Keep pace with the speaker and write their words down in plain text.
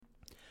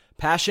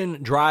Passion,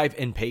 drive,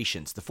 and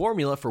patience. The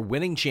formula for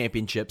winning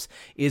championships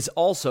is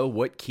also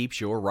what keeps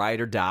your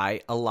ride or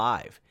die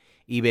alive.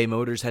 eBay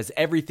Motors has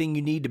everything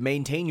you need to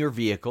maintain your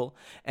vehicle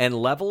and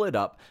level it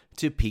up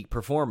to peak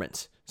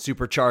performance.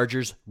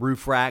 Superchargers,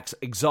 roof racks,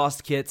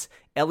 exhaust kits,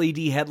 LED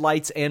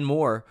headlights, and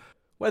more.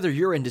 Whether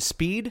you're into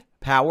speed,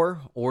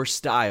 power, or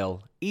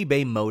style,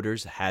 eBay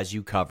Motors has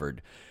you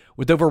covered.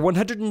 With over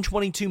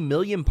 122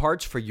 million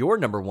parts for your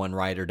number one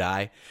ride or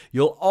die,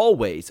 you'll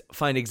always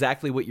find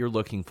exactly what you're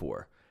looking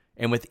for.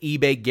 And with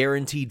eBay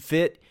Guaranteed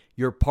Fit,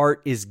 your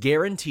part is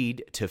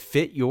guaranteed to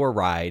fit your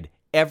ride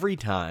every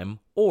time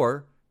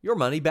or your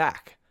money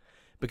back.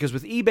 Because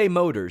with eBay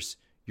Motors,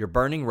 you're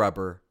burning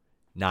rubber,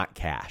 not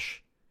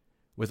cash.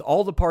 With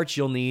all the parts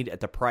you'll need at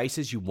the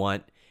prices you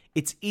want,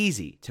 it's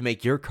easy to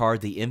make your car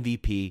the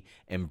MVP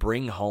and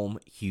bring home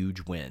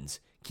huge wins.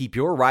 Keep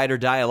your ride or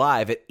die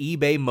alive at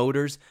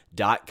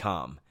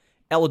ebaymotors.com.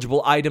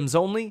 Eligible items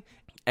only.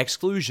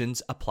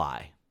 Exclusions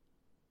apply.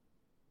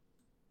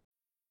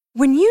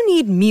 When you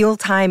need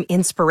mealtime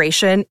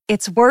inspiration,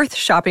 it's worth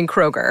shopping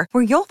Kroger,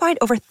 where you'll find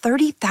over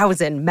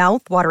 30,000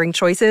 mouth-watering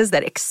choices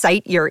that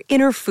excite your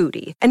inner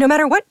foodie. And no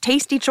matter what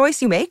tasty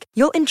choice you make,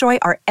 you'll enjoy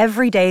our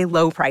everyday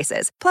low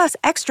prices, plus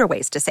extra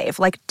ways to save,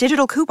 like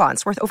digital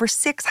coupons worth over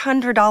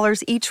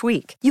 $600 each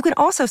week. You can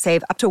also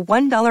save up to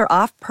 $1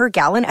 off per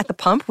gallon at the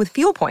pump with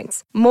fuel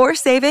points. More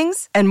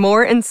savings and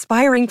more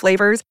inspiring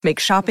flavors make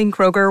shopping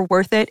Kroger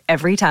worth it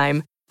every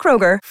time.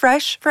 Kroger,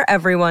 fresh for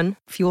everyone.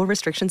 Fuel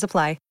restrictions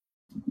apply.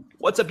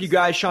 What's up, you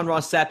guys? Sean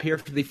Ross Sapp here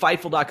for the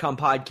Fightful.com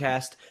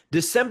podcast,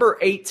 December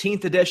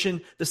 18th edition,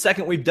 the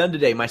second we've done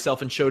today.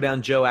 Myself and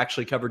Showdown Joe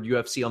actually covered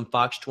UFC on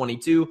Fox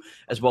 22,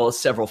 as well as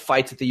several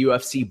fights at the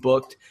UFC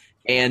booked,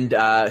 and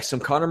some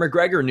Conor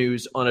McGregor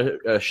news on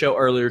a show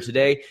earlier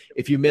today.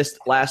 If you missed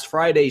last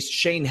Friday's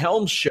Shane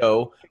Helms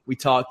show, we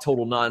talked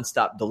total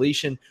nonstop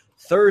deletion.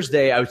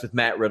 Thursday, I was with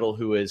Matt Riddle,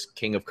 who is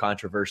king of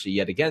controversy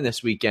yet again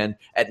this weekend,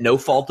 at no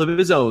fault of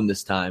his own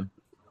this time.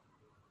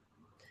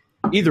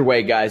 Either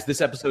way, guys, this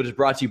episode is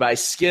brought to you by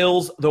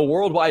Skills, the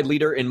worldwide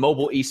leader in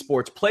mobile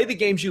esports. Play the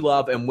games you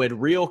love and win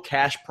real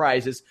cash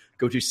prizes.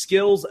 Go to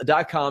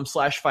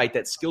skills.com/fight.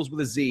 That's skills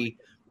with a Z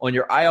on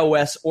your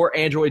iOS or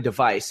Android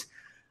device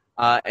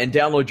and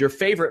download your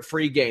favorite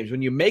free games.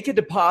 When you make a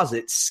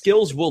deposit,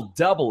 Skills will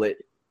double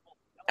it.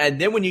 And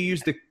then when you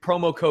use the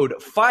promo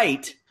code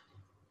FIGHT,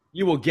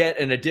 you will get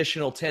an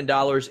additional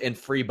 $10 in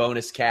free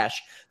bonus cash.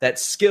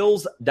 That's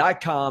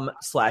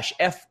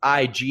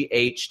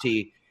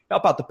skills.com/FIGHT.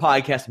 Help out the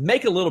podcast.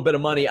 Make a little bit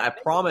of money. I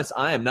promise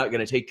I am not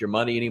going to take your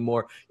money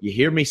anymore. You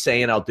hear me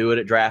saying I'll do it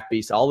at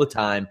DraftBeast all the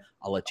time.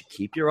 I'll let you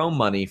keep your own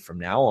money from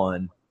now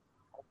on.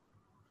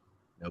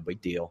 No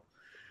big deal.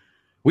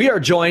 We are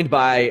joined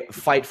by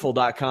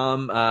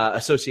Fightful.com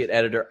associate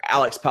editor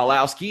Alex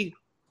Pawlowski,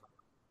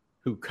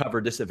 who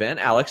covered this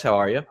event. Alex, how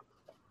are you?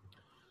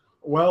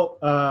 Well,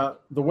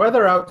 the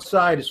weather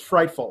outside is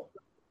frightful.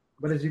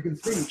 But as you can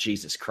see,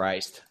 Jesus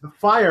Christ, the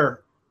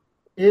fire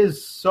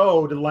is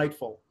so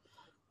delightful.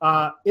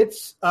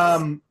 It's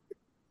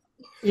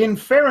in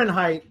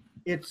Fahrenheit,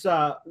 it's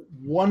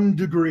 1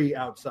 degree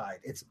outside.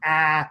 It's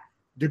a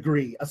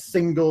degree, a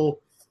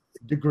single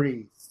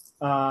degree.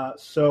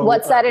 So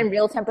what's that in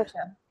real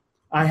temperature?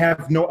 I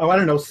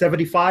don't know,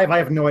 75. I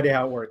have no idea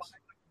how it works.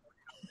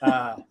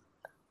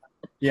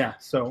 Yeah,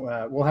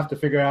 so we'll have to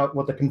figure out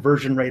what the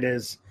conversion rate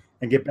is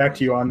and get back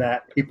to you on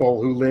that,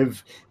 people who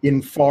live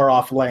in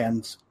far-off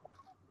lands.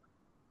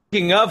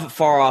 Speaking of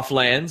far-off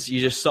lands,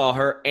 you just saw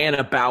her,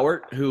 Anna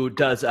Bauert, who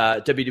does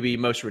WWE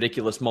Most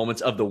Ridiculous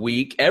Moments of the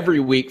Week every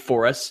week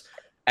for us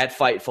at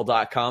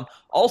Fightful.com.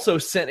 Also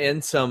sent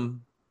in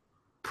some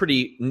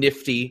pretty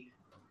nifty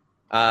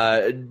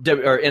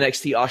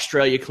NXT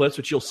Australia clips,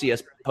 which you'll see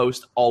us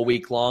post all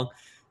week long.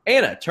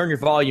 Anna, turn your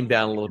volume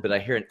down a little bit. I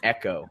hear an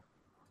echo.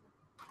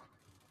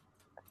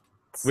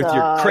 With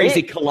your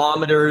crazy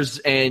kilometers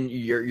and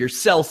your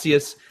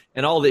Celsius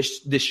and all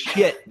this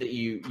shit that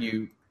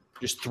you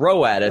just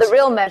throw at us. The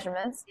real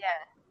measurements,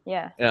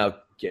 yeah. Oh,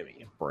 give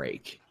me a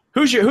break.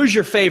 Who's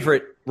your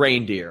favorite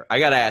reindeer? I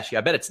gotta ask you.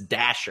 I bet it's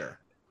Dasher.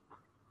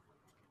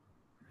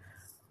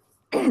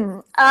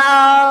 Comet,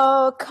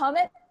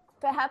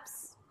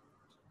 perhaps.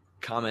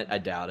 Comet, I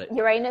doubt it.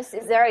 Uranus,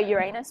 is there a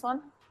Uranus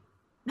one?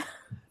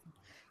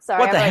 Sorry,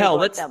 what the hell?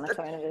 That's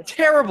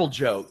terrible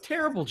joke.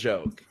 Terrible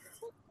joke.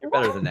 You're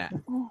better than that.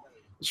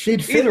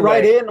 She'd fit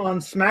right in on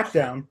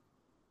SmackDown.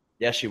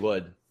 Yes, she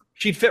would.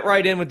 She'd fit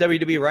right in with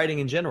WWE writing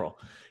in general.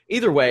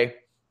 Either way,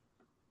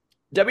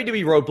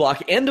 WWE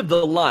Roadblock, end of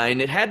the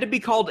line. It had to be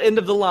called end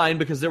of the line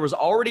because there was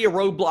already a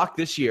roadblock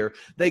this year.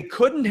 They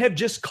couldn't have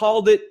just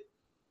called it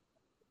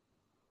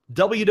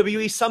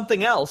WWE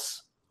something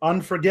else.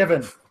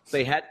 Unforgiven.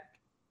 They had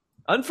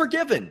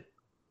Unforgiven.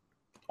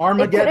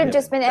 Armageddon. It could have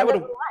just been end of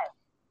the line.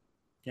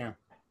 Yeah.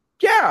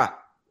 Yeah.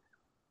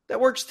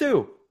 That works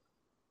too.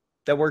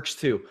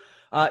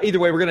 Either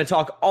way, we're going to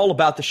talk all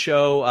about the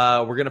show.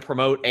 We're going to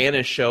promote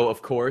Anna's show,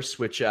 of course,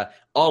 which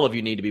all of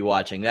you need to be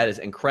watching. That is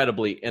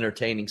incredibly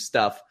entertaining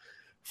stuff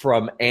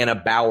from Anna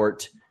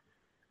Bauert.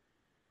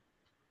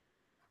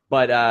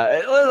 But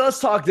let's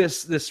talk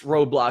this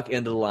roadblock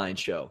end of the line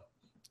show.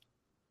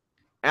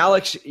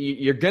 Alex,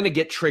 you're going to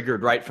get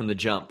triggered right from the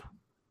jump.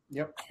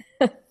 Yep.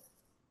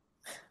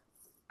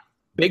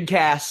 Big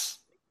Cass,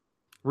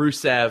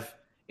 Rusev,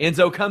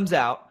 Enzo comes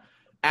out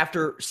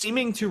after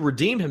seeming to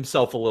redeem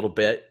himself a little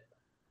bit.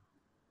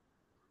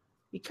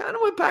 He kind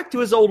of went back to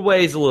his old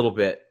ways a little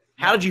bit.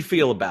 How did you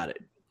feel about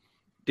it?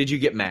 Did you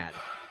get mad?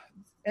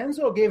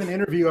 Enzo gave an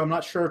interview, I'm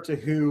not sure to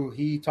who.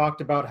 He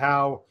talked about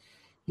how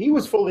he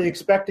was fully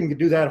expecting to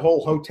do that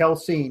whole hotel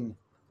scene,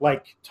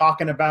 like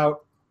talking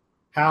about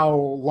how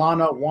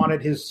Lana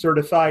wanted his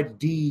certified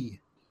D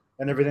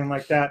and everything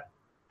like that.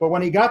 But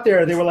when he got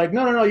there, they were like,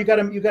 no, you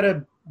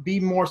gotta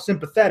be more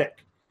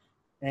sympathetic.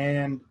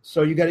 And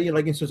so you gotta,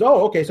 like, he says,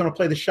 oh, okay, so I'm gonna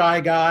play the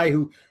shy guy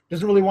who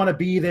doesn't really want to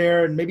be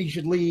there and maybe he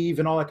should leave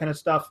and all that kind of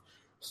stuff.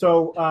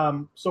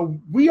 So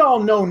we all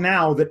know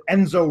now that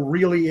Enzo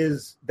really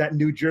is that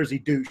New Jersey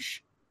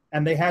douche,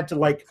 and they had to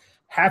like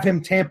have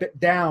him tamp it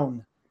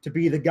down to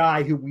be the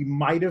guy who we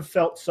might have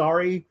felt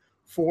sorry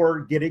for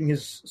getting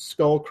his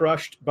skull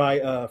crushed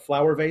by a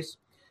flower vase.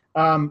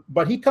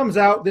 But he comes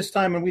out this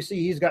time and we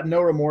see he's got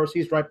no remorse.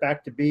 He's right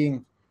back to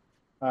being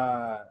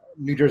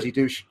New Jersey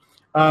douche.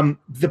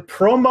 The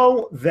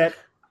promo that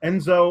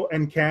Enzo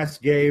and Cass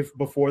gave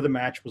before the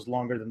match was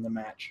longer than the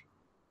match.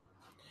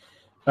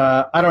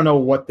 I don't know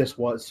what this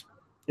was.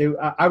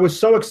 I was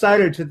so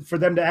excited for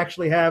them to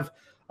actually have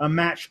a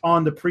match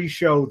on the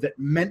pre-show that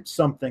meant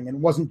something and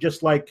wasn't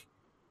just like,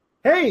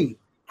 hey,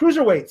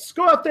 cruiserweights,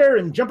 go out there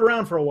and jump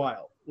around for a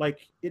while. Like,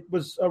 it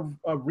was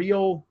a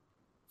real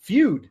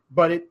feud,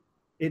 but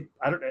it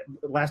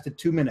lasted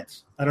 2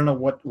 minutes. I don't know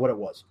what it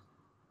was.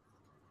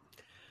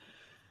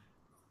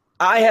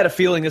 I had a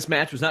feeling this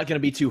match was not going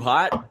to be too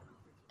hot.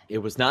 It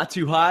was not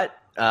too hot.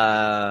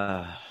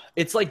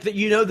 It's like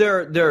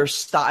that, there are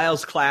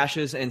styles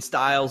clashes and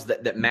styles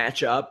that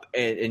match up,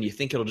 and you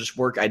think it'll just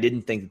work. I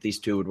didn't think that these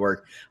two would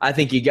work. I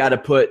think you got to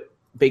put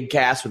Big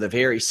Cass with a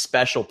very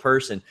special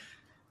person.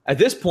 At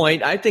this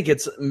point, I think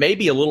it's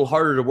maybe a little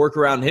harder to work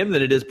around him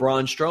than it is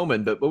Braun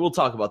Strowman, but we'll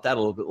talk about that a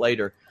little bit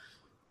later.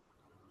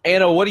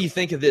 Anna, what do you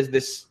think of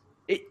this?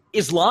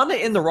 Is Lana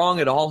in the wrong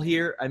at all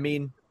here? I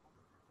mean,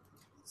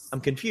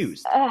 I'm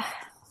confused.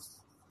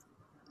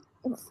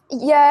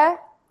 Yeah.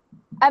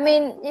 I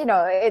mean,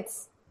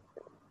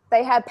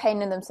 they have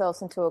painted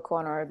themselves into a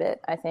corner a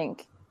bit, I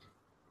think,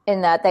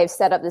 in that they've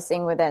set up this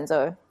thing with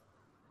Enzo.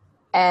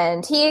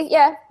 And he,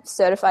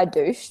 certified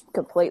douche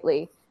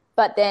completely.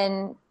 But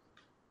then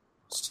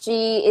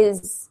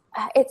it's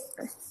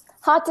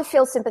hard to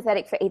feel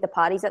sympathetic for either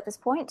parties at this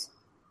point.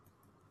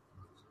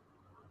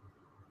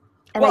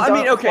 And well, I don't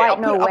I mean, okay, quite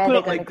know where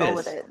they're going to go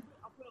with it.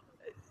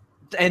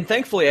 And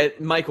thankfully,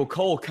 Michael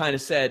Cole kind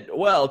of said,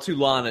 well, to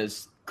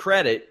Lana's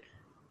credit,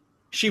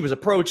 she was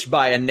approached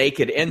by a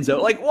naked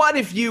Enzo. Like, what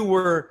if you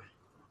were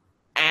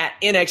at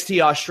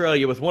NXT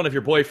Australia with one of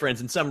your boyfriends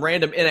and some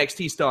random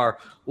NXT star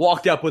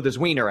walked up with his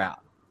wiener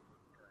out?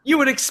 You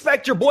would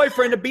expect your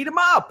boyfriend to beat him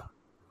up.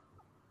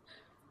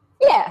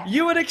 Yeah.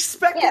 You would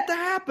expect it to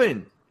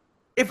happen.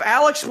 If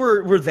Alex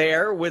were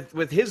there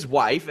with his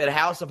wife at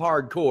House of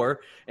Hardcore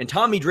and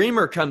Tommy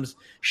Dreamer comes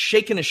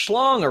shaking a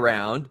schlong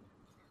around,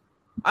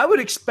 I would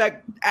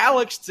expect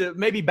Alex to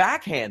maybe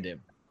backhand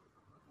him.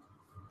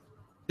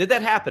 Did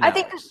that happen,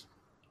 Alex? think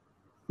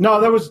No,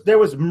 there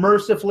was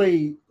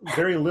mercifully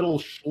very little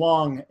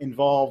schlong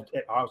involved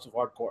at House of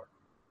Hardcore.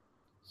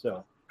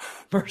 So,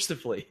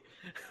 mercifully.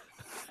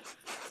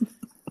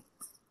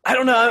 I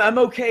don't know. I'm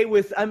okay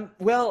with. I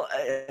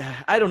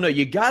don't know.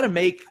 You got to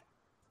make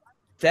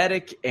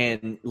Thetic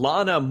and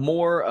Lana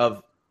more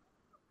of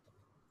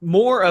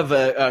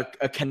a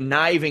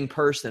conniving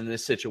person in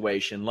this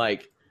situation.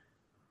 Like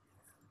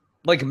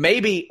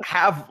maybe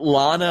have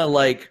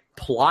Lana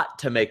plot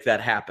to make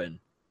that happen.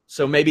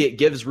 So maybe it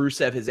gives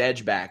Rusev his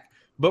edge back.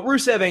 But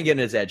Rusev ain't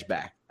getting his edge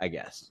back, I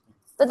guess.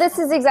 But this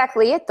is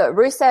exactly it, though.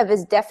 Rusev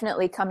is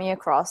definitely coming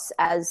across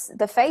as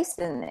the face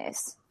in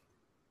this.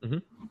 Mm-hmm.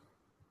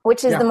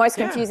 Which is the most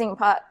confusing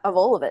part of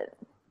all of it.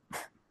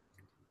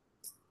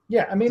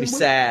 Yeah, I mean,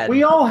 sad.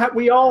 We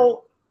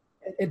all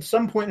at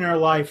some point in our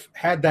life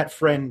had that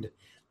friend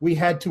we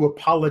had to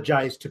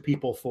apologize to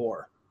people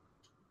for.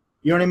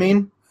 You know what I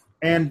mean?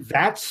 And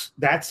that's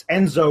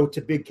Enzo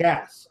to Big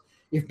Cass.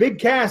 If Big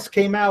Cass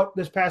came out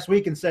this past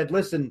week and said,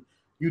 listen,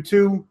 you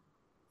two,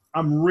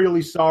 I'm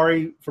really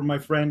sorry for my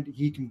friend.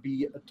 He can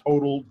be a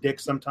total dick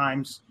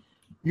sometimes.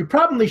 You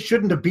probably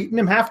shouldn't have beaten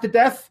him half to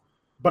death,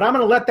 but I'm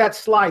going to let that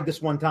slide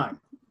this one time.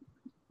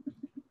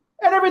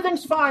 And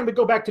everything's fine. We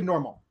go back to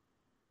normal.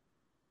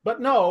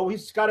 But no,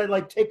 he's got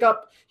to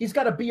he's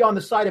got to be on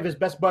the side of his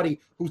best buddy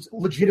who's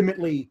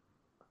legitimately,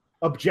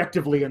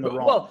 objectively in the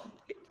wrong. Well,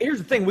 here's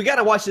the thing. We got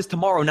to watch this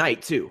tomorrow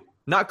night, too.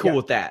 Not cool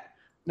with that.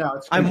 No,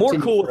 it's I'm more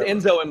cool with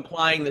Enzo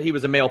implying that he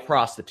was a male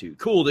prostitute.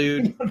 Cool,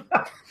 dude.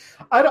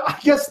 I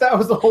guess that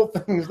was the whole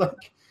thing. It was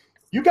like,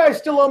 you guys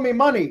still owe me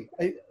money.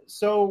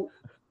 So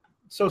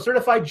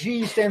certified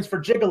G stands for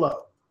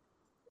gigolo.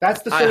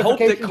 That's the certification. I hope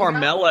that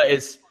Carmella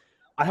is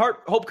 – I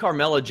hope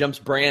Carmella jumps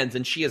brands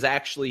and she is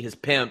actually his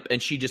pimp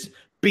and she just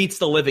beats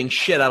the living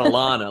shit out of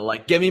Lana.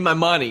 Like, give me my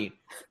money.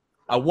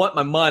 I want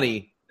my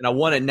money, and I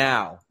want it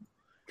now.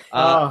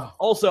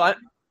 Also,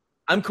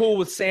 I'm cool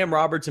with Sam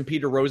Roberts and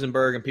Peter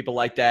Rosenberg and people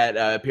like that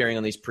appearing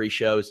on these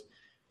pre-shows.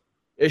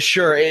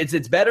 Sure,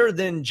 it's better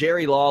than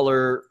Jerry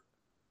Lawler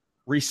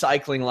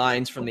recycling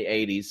lines from the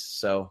 80s,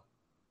 so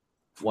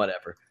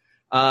whatever.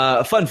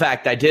 A fun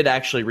fact, I did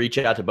actually reach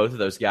out to both of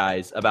those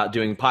guys about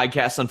doing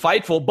podcasts on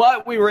Fightful,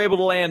 but we were able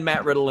to land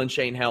Matt Riddle and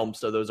Shane Helms,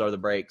 so those are the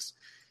breaks.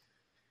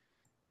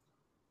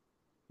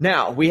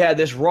 Now, we had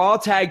this Raw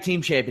Tag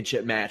Team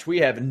Championship match. We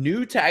have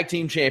new tag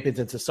team champions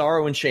in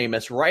Cesaro and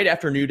Sheamus right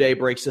after New Day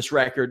breaks this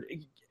record.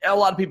 A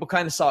lot of people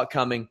kind of saw it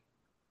coming.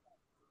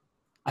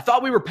 I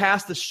thought we were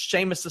past the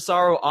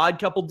Sheamus-Cesaro odd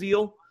couple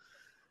deal.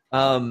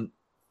 There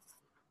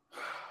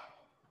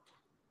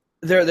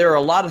are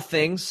a lot of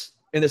things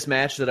in this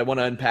match that I want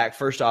to unpack.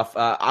 First off,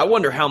 I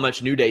wonder how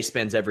much New Day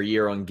spends every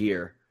year on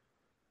gear,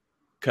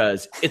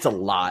 because it's a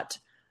lot.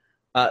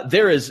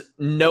 There is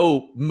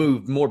no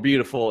move more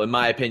beautiful, in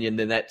my opinion,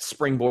 than that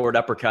springboard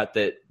uppercut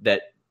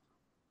that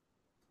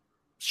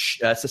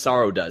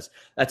Cesaro does.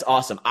 That's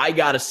awesome. I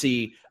got to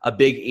see a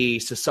Big E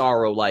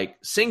Cesaro like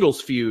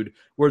singles feud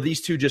where these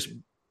two just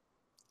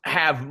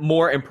have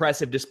more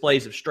impressive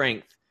displays of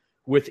strength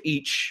with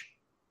each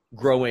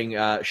growing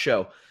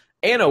show.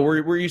 Anna,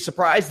 were you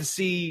surprised to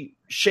see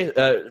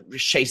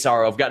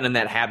Cesaro? I've gotten in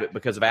that habit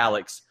because of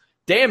Alex.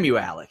 Damn you,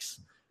 Alex.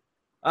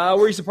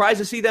 Were you surprised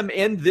to see them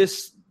end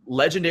this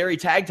legendary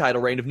tag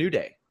title reign of New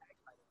Day?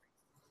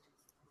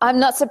 I'm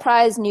not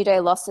surprised New Day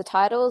lost the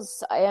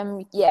titles. I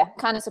am,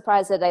 kind of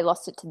surprised that they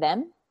lost it to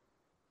them.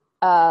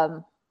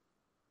 I'm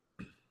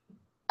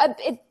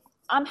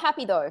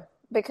happy, though,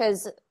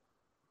 because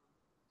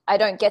I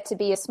don't get to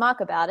be a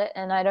smart about it,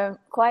 and I don't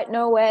quite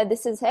know where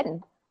this is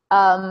heading.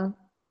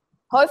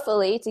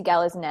 Hopefully to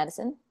Gallows and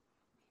Anderson.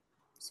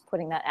 Just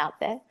putting that out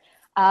there.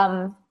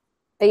 But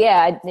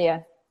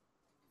it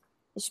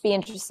should be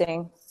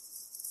interesting.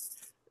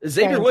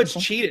 Xavier Woods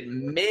cheated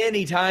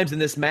many times in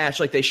this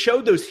match. Like, they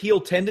showed those heel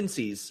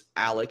tendencies,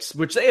 Alex,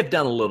 which they have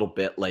done a little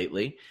bit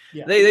lately.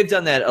 Yeah. They've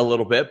done that a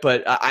little bit,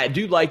 but I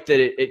do like that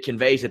it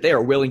conveys that they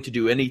are willing to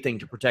do anything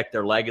to protect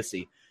their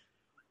legacy.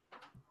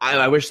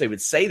 I wish they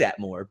would say that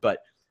more, but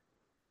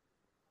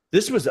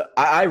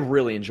I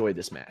really enjoyed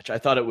this match. I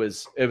thought it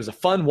was a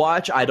fun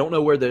watch. I don't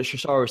know where the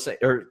Cesaro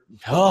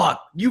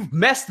you've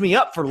messed me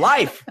up for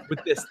life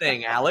with this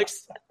thing,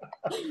 Alex.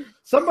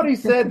 Somebody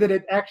said that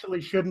it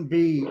actually shouldn't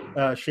be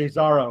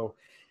Cesaro.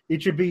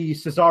 It should be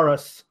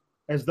Cesaurus,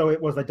 as though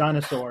it was a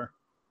dinosaur.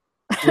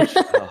 Which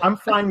I'm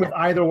fine with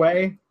either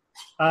way.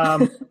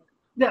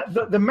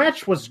 The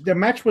match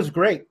was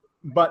great,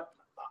 but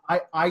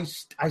I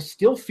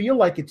still feel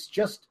like it's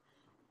just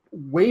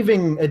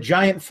waving a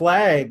giant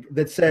flag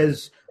that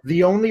says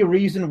the only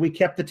reason we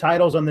kept the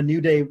titles on the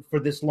New Day for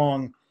this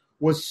long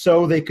was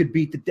so they could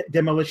beat the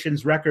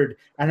Demolition's record.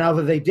 And now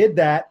that they did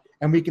that,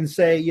 and we can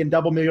say and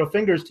double middle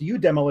fingers to you,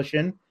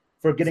 Demolition,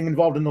 for getting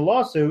involved in the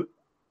lawsuit,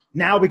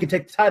 now we can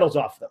take the titles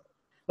off them.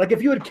 Like,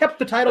 if you had kept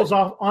the titles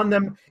off on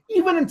them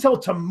even until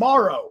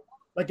tomorrow,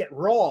 like at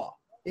Raw,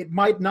 it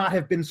might not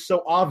have been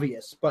so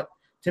obvious. But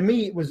to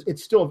me,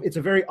 it's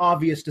a very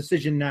obvious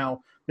decision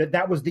now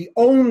that was the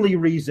only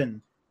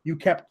reason you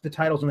kept the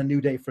titles on the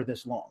New Day for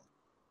this long.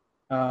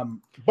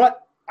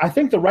 But I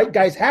think the right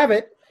guys have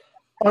it,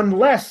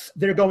 unless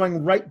they're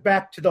going right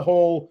back to the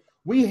whole,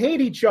 we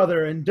hate each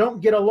other and don't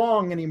get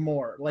along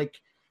anymore. Like,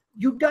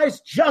 you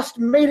guys just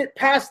made it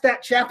past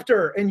that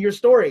chapter in your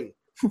story.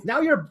 Now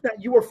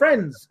you were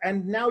friends,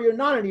 and now you're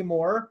not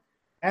anymore.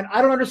 And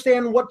I don't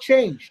understand what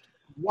changed.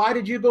 Why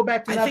did you go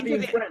back to not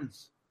being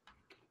friends?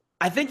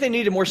 I think they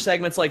needed more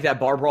segments like that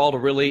bar brawl to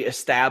really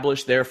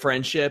establish their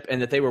friendship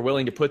and that they were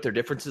willing to put their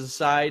differences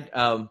aside.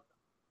 I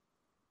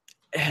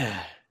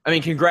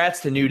mean,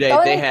 congrats to New Day.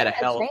 They had a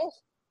hell of...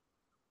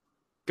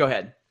 Go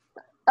ahead.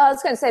 I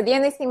was going to say, the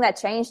only thing that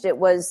changed it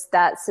was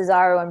that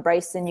Cesaro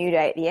embraced the New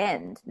Day at the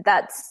end.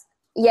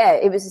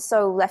 It was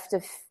so left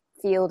of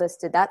field as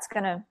to that's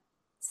going to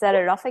set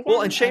it off again.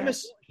 Well, and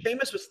Sheamus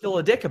was still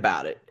a dick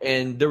about it,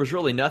 and there was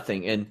really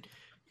nothing. And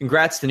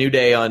congrats to New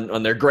Day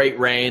on their great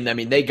reign. I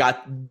mean,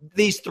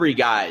 these three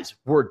guys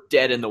were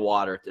dead in the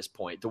water at this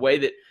point. The way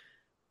that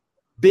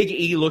Big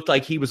E looked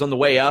like he was on the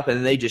way up, and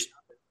then they just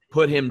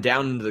put him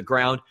down into the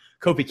ground.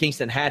 Kofi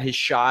Kingston had his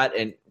shot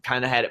and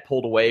kind of had it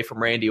pulled away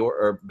from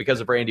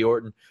because of Randy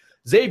Orton.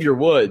 Xavier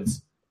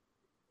Woods,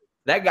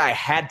 that guy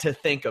had to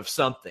think of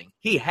something.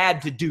 He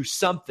had to do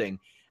something.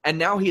 And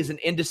now he is an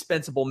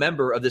indispensable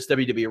member of this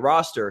WWE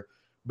roster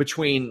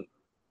between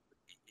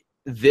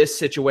this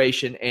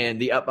situation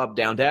and the up, up,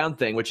 down, down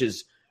thing, which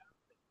is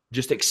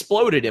just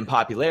exploded in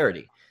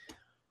popularity.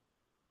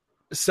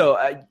 So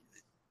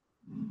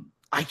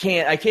I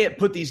can't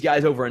put these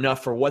guys over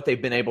enough for what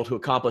they've been able to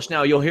accomplish.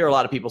 Now, you'll hear a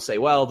lot of people say,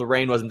 well, the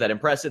reign wasn't that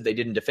impressive. They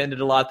didn't defend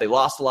it a lot. They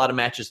lost a lot of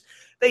matches.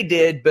 They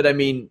did, but I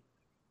mean,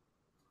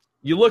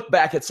 you look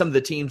back at some of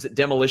the teams that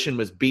Demolition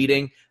was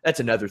beating, that's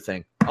another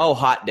thing. Oh,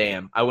 hot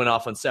damn. I went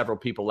off on several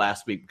people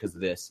last week because of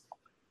this.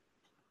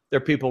 There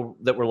are people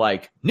that were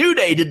like, New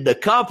Day didn't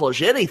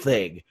accomplish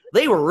anything.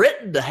 They were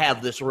written to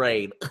have this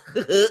reign.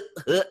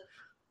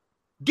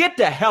 Get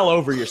the hell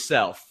over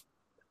yourself.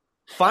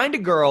 Find a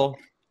girl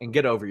and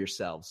get over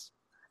yourselves.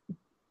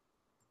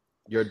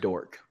 You're a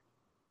dork.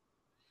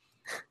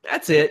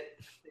 That's it.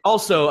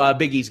 Also,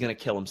 Big E's going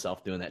to kill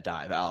himself doing that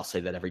dive. I'll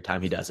say that every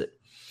time he does it.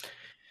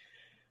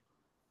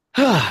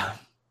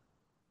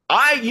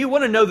 You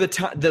want to know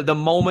the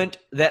moment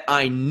that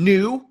I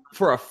knew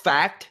for a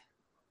fact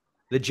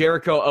the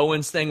Jericho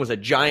Owens thing was a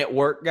giant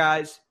work,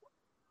 guys?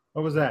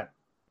 What was that?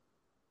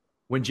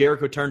 When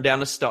Jericho turned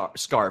down a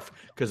scarf.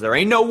 Because there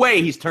ain't no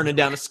way he's turning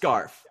down a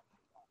scarf.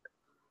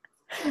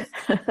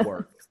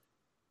 Work.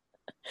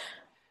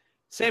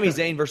 Sami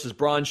Zayn versus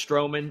Braun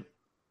Strowman.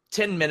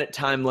 10-minute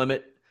time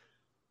limit.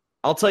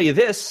 I'll tell you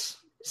this.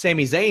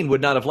 Sami Zayn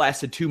would not have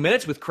lasted 2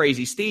 minutes with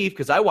Crazy Steve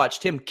because I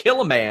watched him kill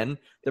a man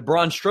that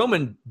Braun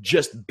Strowman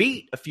just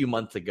beat a few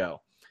months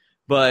ago.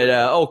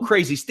 But,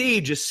 Crazy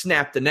Steve just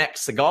snapped the neck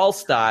Seagal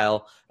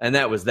style, and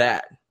that was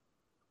that.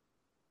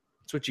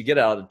 That's what you get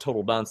out of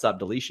Total Nonstop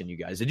Deletion, you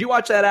guys. Did you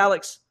watch that,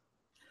 Alex?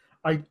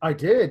 I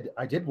did.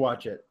 I did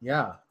watch it,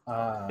 yeah.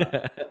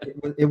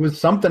 It was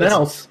something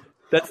else.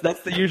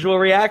 That's the usual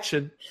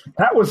reaction.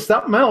 That was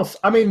something else.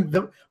 I mean,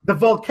 the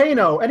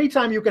volcano,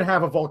 anytime you can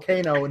have a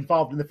volcano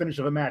involved in the finish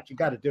of a match, you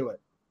got to do it.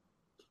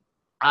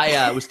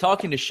 I was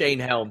talking to Shane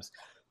Helms,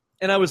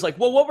 and I was like,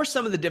 well, what were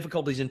some of the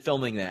difficulties in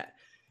filming that?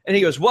 And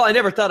he goes, well, I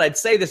never thought I'd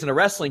say this in a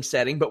wrestling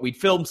setting, but we'd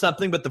filmed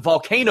something, but the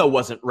volcano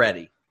wasn't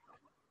ready.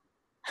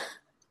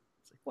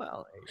 It's like,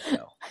 well, there you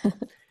go.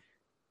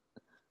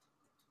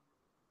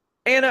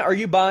 Anna, are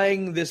you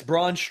buying this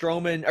Braun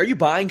Strowman? Are you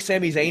buying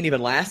Sami Zayn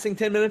even lasting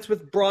 10 minutes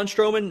with Braun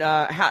Strowman?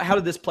 How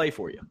did this play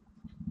for you?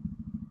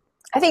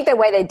 I think the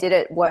way they did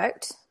it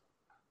worked.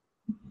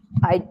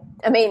 I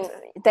mean,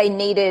 they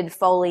needed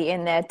Foley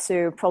in there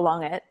to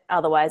prolong it.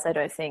 Otherwise, I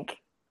don't think.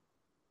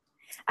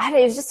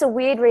 It was just a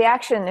weird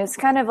reaction. It was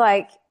kind of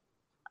like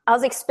I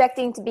was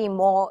expecting to be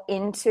more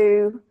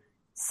into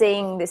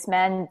seeing this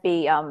man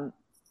be, I was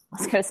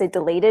going to say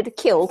deleted,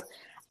 killed.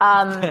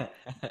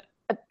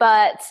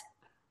 But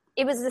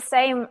it was the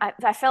same.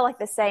 I felt like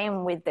the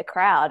same with the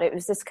crowd. It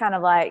was just kind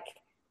of like,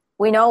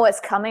 we know what's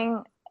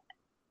coming,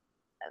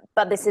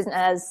 but this isn't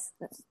as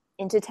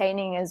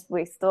entertaining as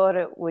we thought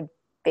it would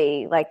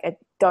be. Like, I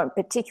don't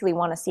particularly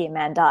want to see a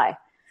man die.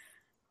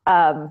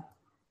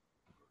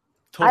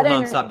 Total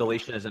Nonstop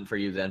Deletion isn't for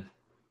you then?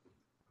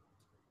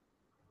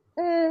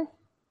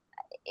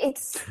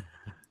 It's...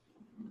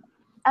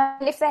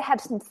 if they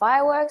had some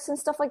fireworks and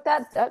stuff like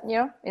that,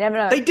 you never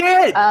know. They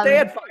did. They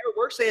had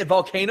fireworks. They had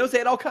volcanoes. They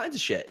had all kinds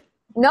of shit.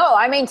 No,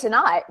 I mean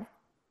tonight.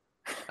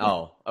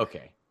 Oh,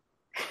 okay.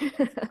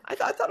 I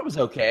thought it was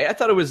okay. I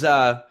thought it was.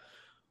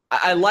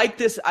 I like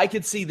this. I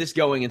could see this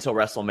going until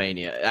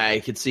WrestleMania.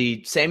 I could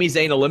see Sami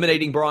Zayn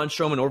eliminating Braun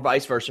Strowman or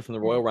vice versa from the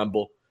Royal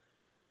Rumble.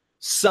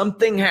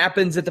 Something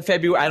happens at the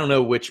February. I don't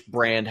know which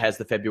brand has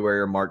the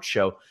February or March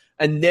show,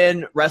 and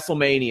then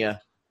WrestleMania.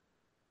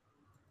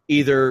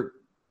 Either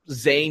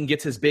Zayn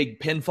gets his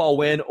big pinfall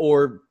win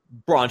or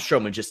Braun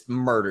Strowman just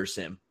murders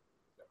him.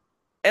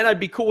 And I'd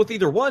be cool with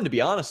either one, to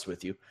be honest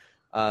with you.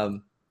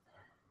 I'm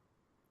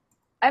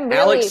really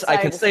Alex, excited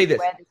I can to say see this.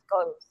 where this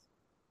goes.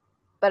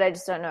 But I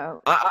just don't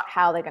know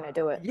how they're going to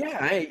do it.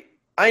 Yeah,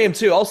 I am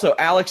too. Also,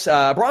 Alex,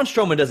 Braun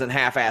Strowman doesn't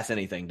half-ass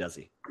anything, does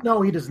he?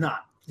 No, he does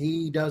not.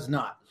 He does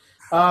not.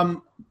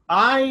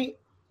 I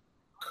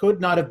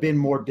could not have been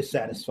more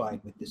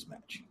dissatisfied with this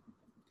match.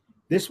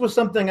 This was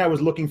something I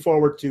was looking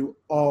forward to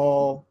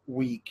all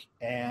week,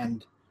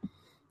 and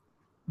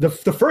the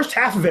first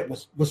half of it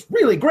was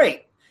really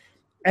great.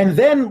 And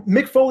then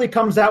Mick Foley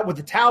comes out with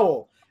the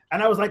towel,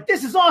 and I was like,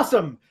 this is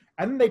awesome.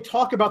 And then they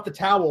talk about the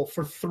towel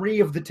for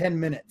 3 of the 10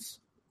 minutes.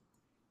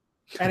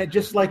 And it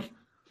just like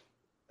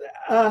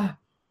and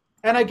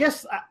I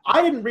guess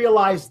I didn't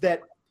realize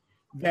that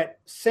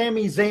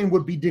Sami Zayn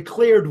would be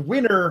declared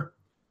winner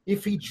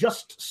if he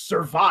just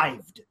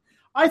survived.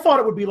 I thought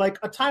it would be like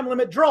a time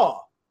limit draw.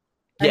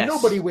 And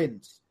nobody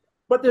wins.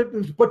 But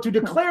to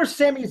declare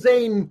Sami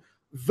Zayn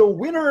the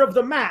winner of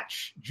the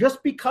match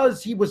just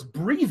because he was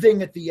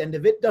breathing at the end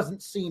of it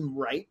doesn't seem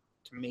right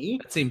to me.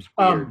 That seems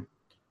weird.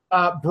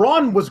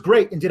 Braun was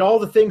great and did all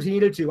the things he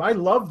needed to. I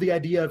love the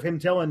idea of him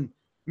telling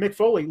Mick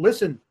Foley,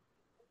 listen,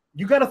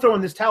 you got to throw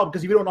in this towel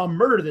because if you don't, I'll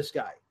murder this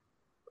guy.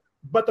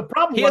 But the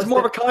problem he has more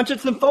of a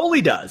conscience than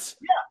Foley does.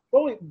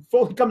 Yeah,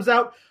 Foley comes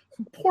out.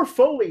 Poor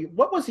Foley.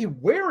 What was he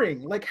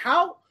wearing? Like,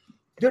 how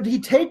did he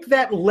take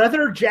that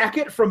leather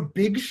jacket from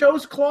Big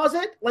Show's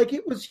closet? Like,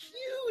 it was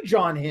huge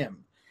on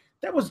him.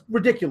 That was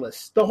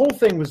ridiculous. The whole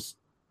thing was,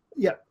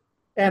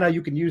 Anna,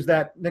 you can use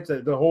that next.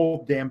 The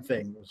whole damn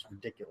thing was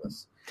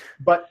ridiculous.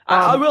 But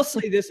I will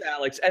say this,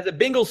 Alex, as a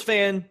Bengals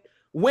fan,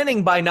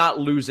 winning by not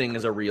losing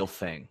is a real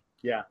thing.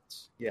 Yeah.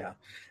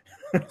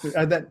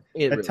 that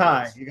really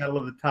tie, is. You got to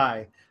love the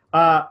tie.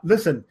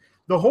 Listen,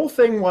 the whole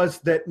thing was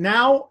that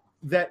now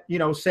that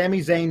Sami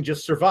Zayn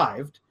just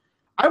survived,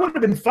 I would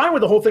have been fine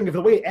with the whole thing if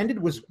the way it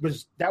ended was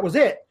that was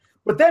it.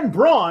 But then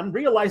Braun,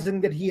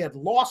 realizing that he had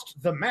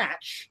lost the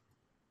match,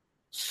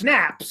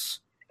 snaps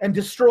and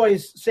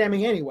destroys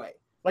Sami anyway.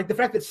 Like the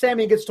fact that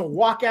Sami gets to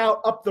walk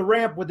out up the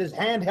ramp with his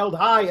hand held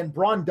high and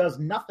Braun does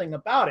nothing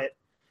about it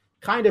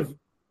kind of,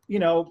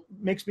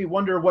 makes me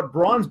wonder what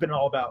Braun's been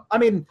all about. I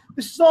mean,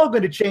 this is all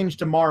going to change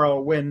tomorrow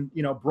when,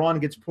 Braun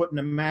gets put in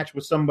a match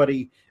with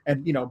somebody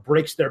and,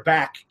 breaks their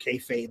back,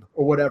 kayfabe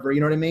or whatever, you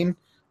know what I mean?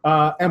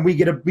 And we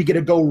get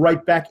to go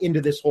right back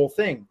into this whole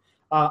thing.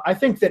 I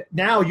think that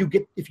now you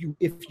get, if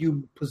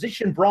you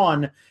position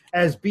Braun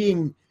as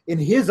being, in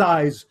his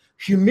eyes,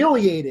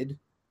 humiliated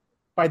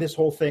by this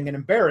whole thing and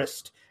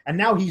embarrassed, and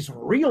now he's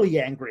really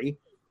angry,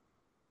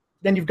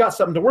 then you've got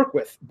something to work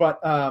with.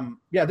 But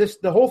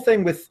the whole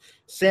thing with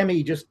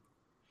Sami, just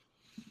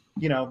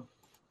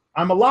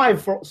I'm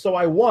alive, so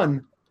I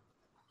won.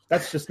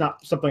 That's just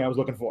not something I was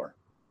looking for.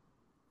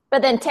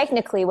 But then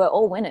technically, we're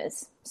all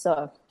winners.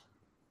 So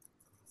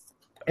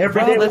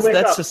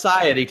that's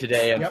society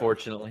today,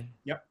 unfortunately.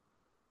 Yep.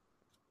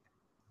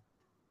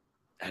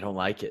 I don't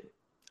like it.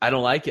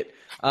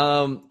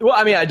 Well,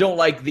 I mean, I don't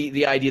like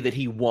the idea that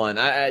he won.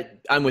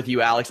 I'm with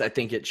you, Alex. I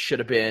think it should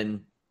have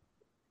been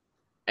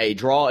a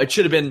draw. It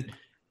should have been.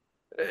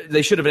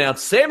 They should have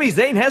announced Sami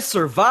Zayn has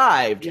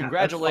survived. Yeah,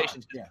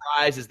 congratulations! The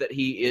prize is that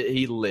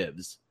he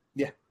lives.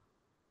 Yeah.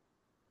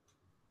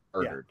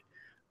 Murdered.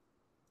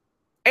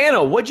 Yeah.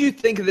 Anna, what do you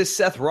think of this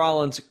Seth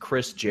Rollins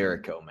Chris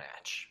Jericho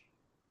match?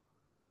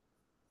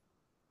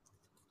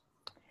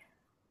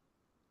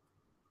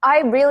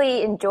 I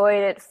really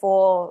enjoyed it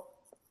for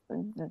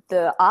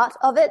the art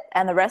of it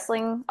and the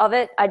wrestling of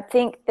it. I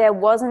think there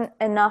wasn't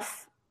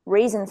enough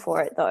reason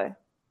for it, though.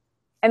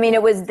 I mean,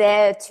 it was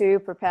there to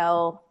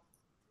propel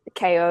the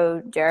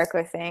KO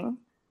Jericho thing.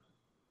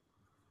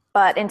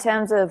 But in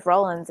terms of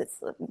Rollins,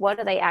 it's what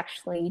are they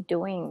actually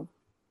doing?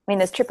 I mean,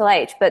 there's Triple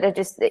H, but it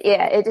just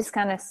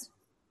kind of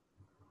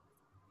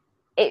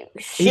 – it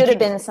should have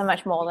been so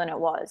much more than it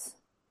was.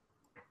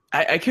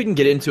 I couldn't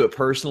get into it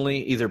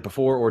personally, either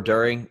before or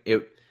during.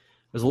 It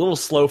was a little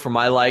slow for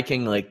my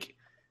liking. Like,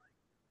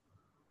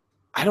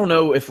 I don't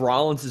know if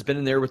Rollins has been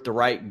in there with the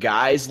right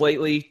guys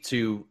lately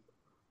to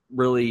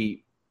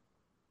really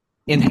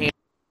enhance.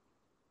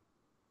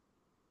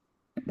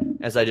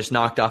 As I just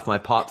knocked off my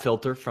pop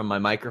filter from my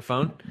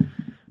microphone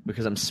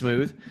because I'm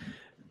smooth.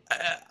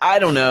 I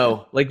don't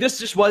know. Like,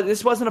 this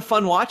wasn't a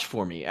fun watch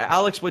for me.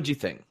 Alex, what'd you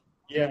think?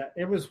 Yeah,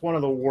 it was one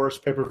of the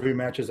worst pay-per-view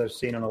matches I've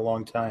seen in a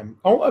long time.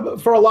 Oh,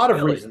 for a lot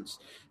of reasons.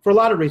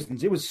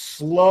 It was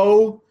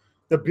slow.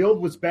 The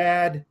build was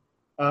bad.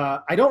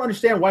 I don't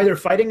understand why they're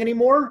fighting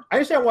anymore. I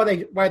understand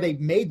why they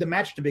made the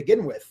match to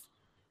begin with.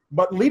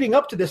 But leading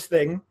up to this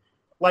thing,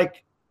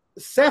 like,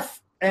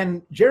 Seth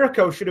and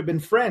Jericho should have been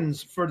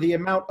friends for the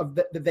amount of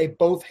that they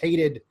both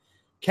hated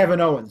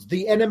Kevin Owens.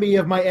 The enemy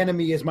of my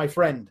enemy is my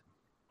friend.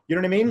 You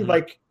know what I mean? Mm-hmm.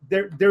 Like,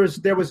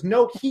 there was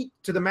no heat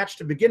to the match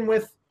to begin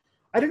with.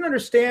 I didn't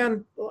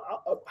understand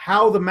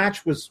how the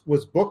match was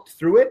booked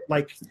through it.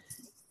 Like,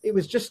 it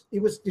was just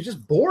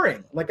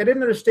boring. Like, I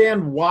didn't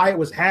understand why it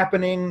was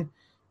happening,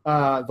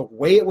 the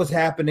way it was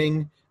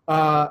happening,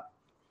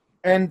 and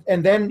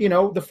then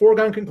the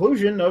foregone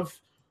conclusion of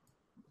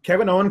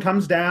Kevin Owens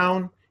comes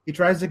down, he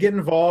tries to get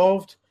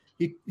involved,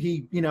 he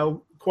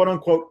quote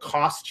unquote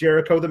costs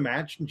Jericho the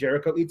match, and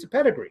Jericho eats a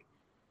pedigree.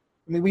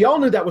 I mean, we all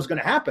knew that was going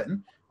to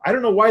happen. I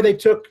don't know why they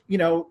took,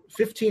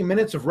 15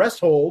 minutes of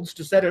rest holds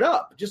to set it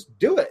up. Just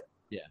do it.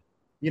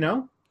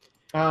 Yeah.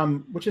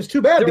 Which is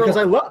too bad because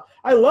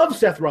I love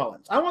Seth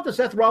Rollins. I want the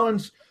Seth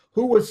Rollins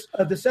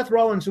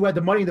who had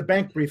the Money in the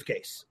Bank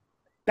briefcase.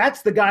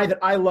 That's the guy that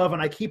I love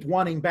and I keep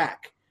wanting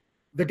back.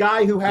 The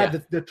guy who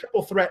had the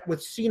triple threat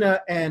with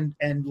Cena and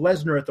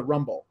Lesnar at the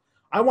Rumble.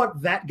 I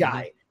want that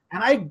guy.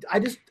 Mm-hmm.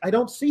 And I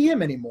don't see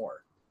him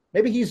anymore.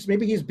 Maybe he's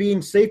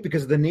being safe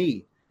because of the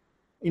knee.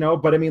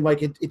 But I mean,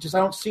 like, it just, I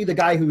don't see the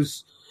guy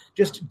who's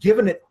just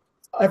giving it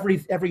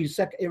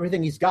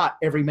everything he's got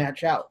every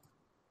match out.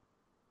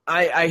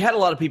 I had a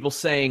lot of people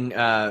saying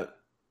that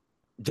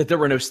there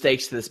were no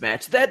stakes to this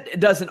match. That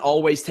doesn't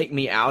always take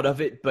me out of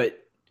it, but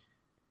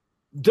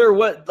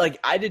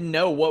I didn't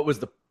know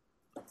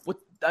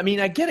I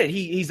mean, I get it.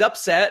 He's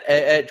upset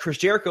at Chris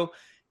Jericho.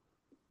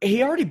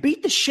 He already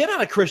beat the shit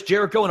out of Chris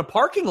Jericho in a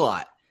parking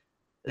lot.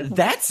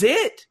 That's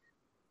it.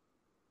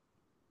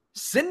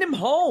 Send him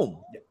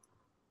home.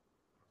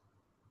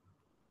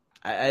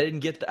 I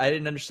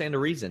didn't understand the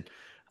reason.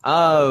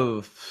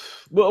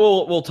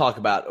 We'll talk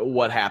about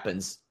what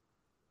happens.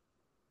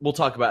 We'll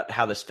talk about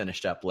how this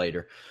finished up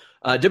later.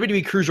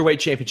 WWE Cruiserweight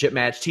Championship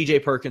match.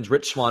 T.J. Perkins,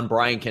 Rich Swann,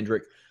 Brian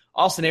Kendrick.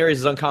 Austin Aries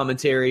is on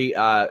commentary.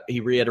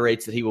 He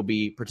reiterates that he will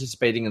be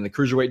participating in the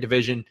Cruiserweight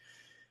division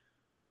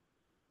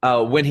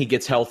when he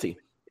gets healthy.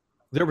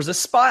 There was a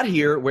spot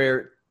here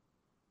where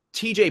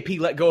TJP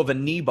let go of a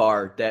knee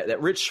bar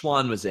that Rich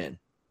Swann was in.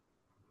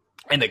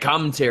 And the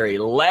commentary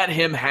let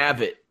him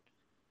have it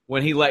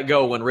when he let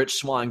go when Rich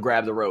Swann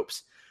grabbed the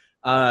ropes,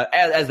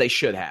 as they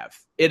should have.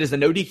 It is a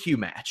no DQ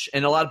match,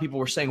 and a lot of people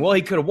were saying, well,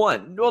 he could have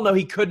won. Well, no,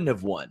 he couldn't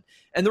have won.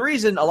 And the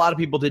reason a lot of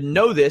people didn't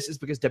know this is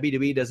because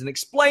WWE doesn't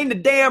explain the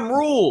damn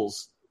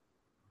rules.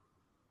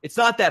 It's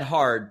not that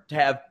hard to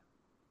have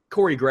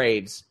Corey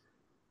Graves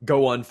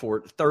go on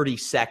for 30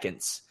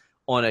 seconds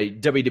on a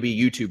WWE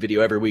YouTube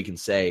video every week and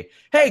say,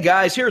 hey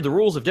guys, here are the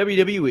rules of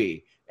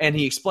WWE. And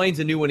he explains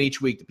a new one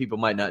each week that people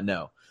might not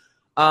know.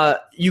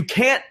 You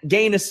can't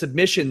gain a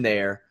submission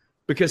there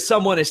because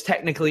someone is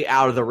technically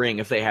out of the ring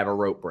if they have a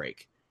rope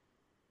break.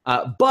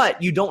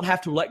 But you don't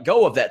have to let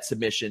go of that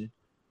submission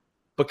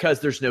because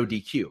there's no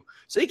DQ.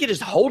 So you can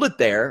just hold it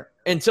there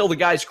until the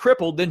guy's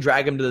crippled, then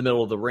drag him to the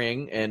middle of the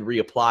ring and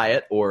reapply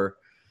it or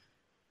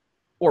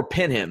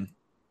pin him.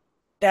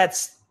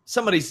 It's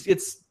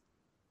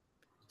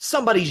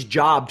somebody's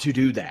job to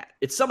do that.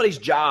 It's somebody's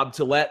job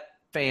to let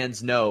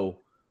fans know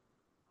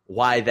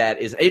why that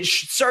is. It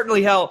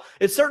certainly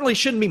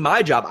shouldn't be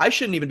my job. I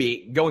shouldn't even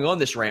be going on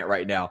this rant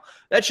right now.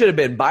 That should have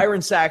been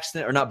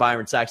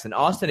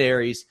Austin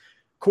Aries,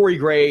 Corey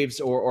Graves,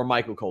 or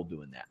Michael Cole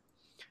doing that.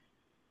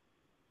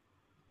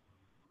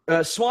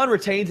 Swann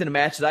retains in a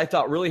match that I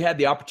thought really had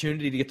the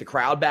opportunity to get the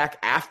crowd back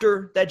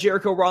after that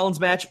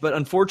Jericho-Rollins match, but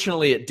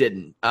unfortunately it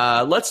didn't.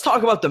 Let's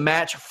talk about the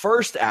match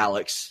first,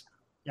 Alex.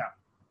 Yeah.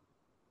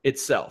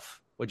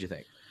 Itself. What'd you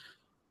think?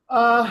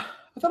 I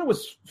thought it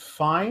was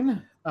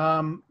fine.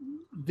 When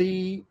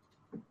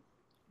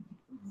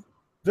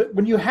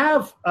you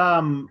have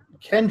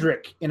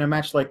Kendrick in a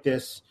match like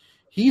this,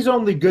 he's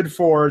only good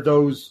for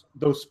those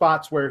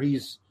spots where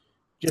he's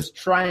just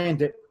trying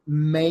to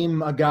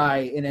maim a guy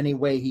in any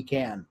way he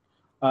can.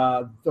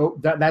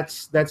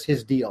 That's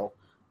his deal.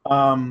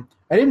 I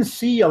didn't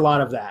see a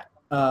lot of that.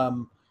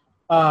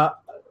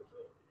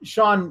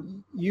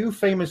 Sean, you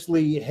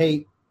famously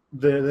hate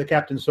the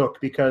Captain's Hook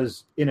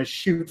because in a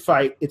shoot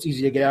fight, it's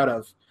easy to get out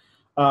of.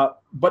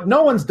 But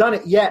no one's done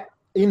it yet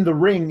in the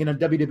ring in a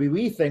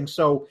WWE thing.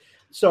 So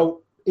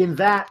in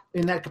that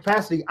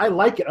capacity, I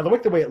like it. I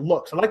like the way it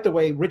looks. I like the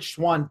way Rich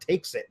Swann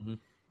takes it. Mm-hmm.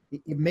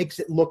 It makes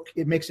it look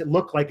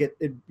like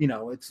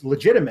it's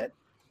legitimate.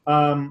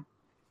 And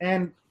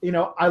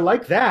I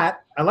like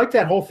that. I like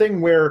that whole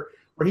thing where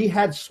he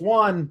had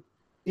Swann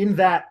in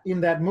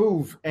that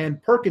move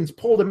and Perkins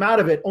pulled him out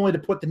of it only to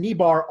put the knee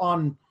bar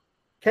on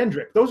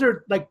Kendrick. Those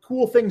are like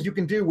cool things you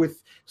can do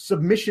with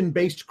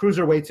submission-based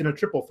cruiserweights in a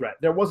triple threat.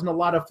 There wasn't a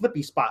lot of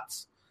flippy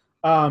spots.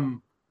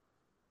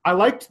 I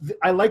liked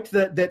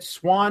that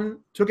Swann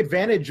took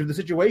advantage of the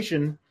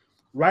situation.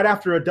 Right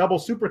after a double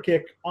super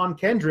kick on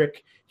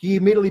Kendrick, he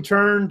immediately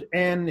turned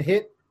and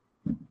hit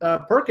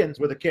Perkins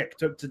with a kick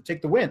to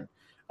take the win.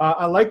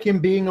 I like him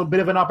being a bit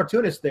of an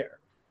opportunist there.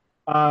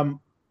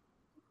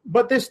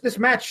 But this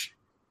match,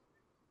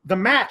 the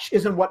match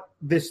isn't what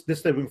this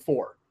thing was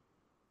for.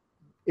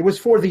 It was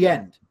for the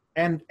end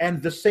and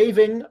the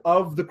saving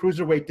of the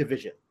cruiserweight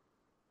division.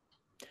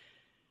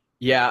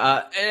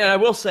 Yeah, and I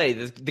will say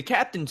the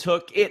Captain's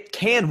Hook, it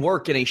can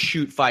work in a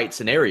shoot fight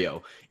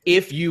scenario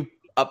if you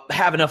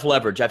have enough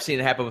leverage. I've seen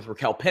it happen with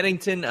Raquel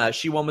Pennington.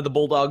 She won with the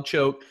Bulldog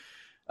choke.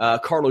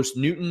 Carlos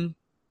Newton,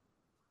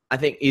 I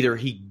think either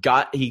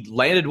he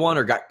landed one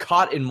or got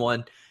caught in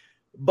one.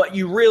 But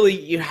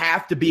you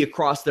have to be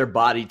across their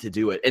body to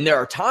do it. And there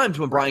are times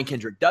when Brian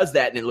Kendrick does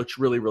that and it looks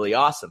really, really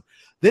awesome.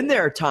 Then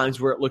there are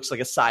times where it looks like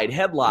a side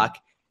headlock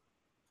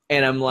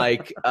and I'm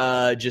like,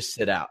 just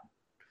sit out.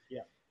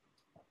 Yeah.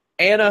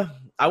 Anna,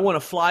 I want to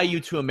fly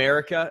you to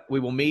America. We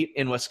will meet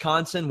in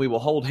Wisconsin. We will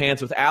hold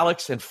hands with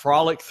Alex and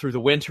frolic through the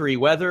wintry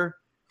weather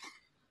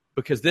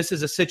because this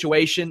is a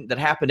situation that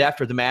happened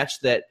after the match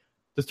that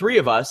the three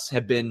of us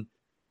have been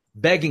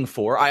begging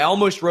for. I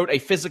almost wrote a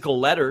physical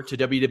letter to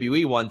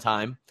WWE one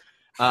time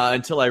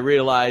until I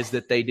realized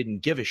that they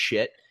didn't give a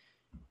shit.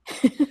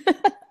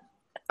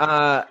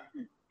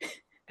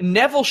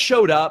 Neville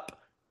showed up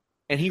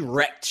and he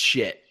wrecked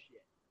shit.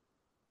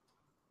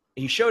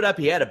 He showed up,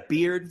 he had a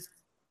beard,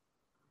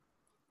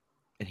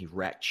 and he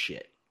wrecked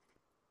shit.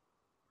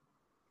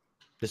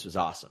 This was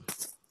awesome.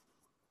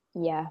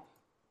 Yeah.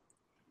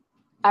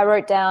 I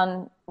wrote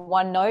down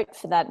one note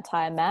for that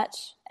entire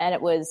match, and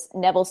it was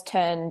Neville's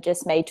turn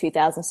just made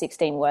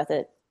 2016 worth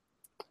it.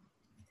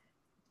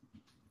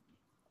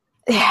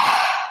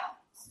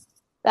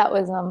 That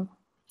was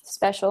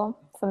special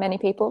for many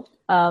people.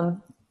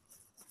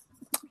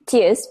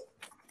 Tears.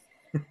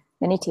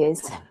 Many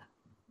tears.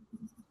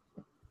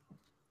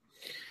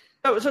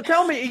 So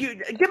tell me,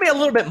 give me a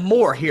little bit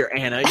more here,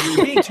 Anna.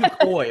 You're being too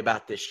coy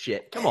about this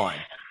shit. Come on.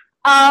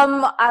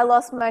 I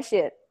lost my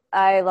shit.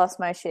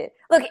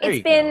 Look,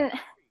 it's been... Go.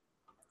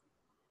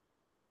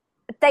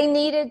 They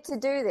needed to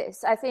do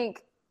this. I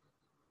think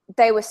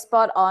they were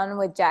spot on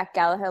with Jack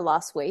Gallagher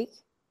last week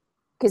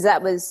because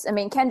that was... I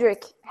mean,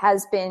 Kendrick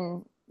has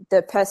been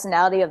the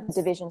personality of the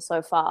division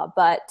so far,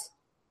 but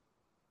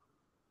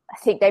I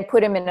think they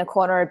put him in a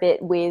corner a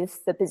bit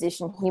with the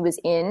position he was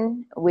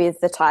in with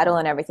the title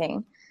and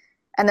everything.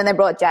 And then they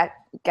brought Jack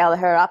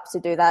Gallagher up to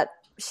do that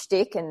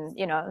shtick and,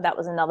 that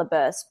was another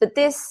burst. But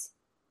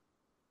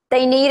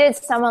they needed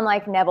someone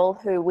like Neville,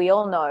 who we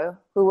all know,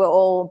 who we're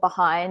all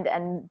behind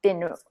and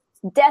been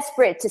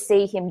desperate to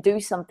see him do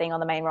something on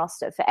the main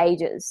roster for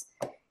ages.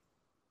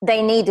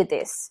 They needed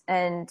this.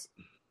 And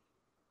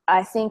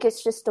I think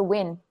it's just a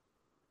win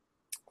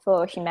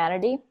for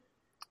humanity,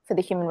 for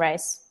the human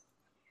race.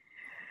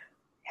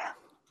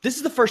 This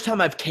is the first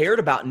time I've cared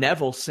about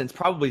Neville since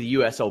probably the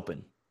U.S.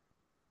 Open.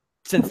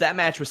 Since that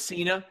match with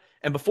Cena.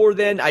 And before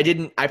then,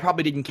 I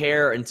probably didn't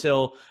care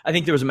until I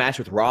think there was a match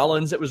with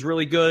Rollins that was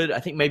really good. I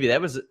think maybe I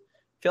feel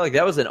like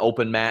that was an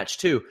open match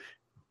too.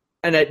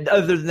 And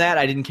other than that,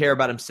 I didn't care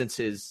about him since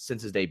his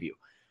debut.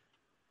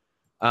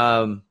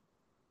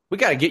 We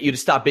got to get you to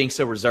stop being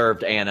so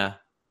reserved, Anna.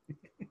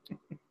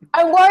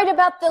 I'm worried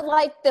about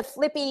the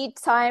flippy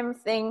time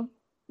thing.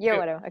 Yeah,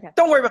 whatever. Okay.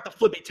 Don't worry about the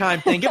flippy time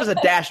thing. Give us a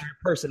dash of your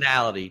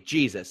personality.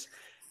 Jesus.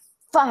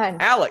 Fine.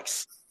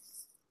 Alex,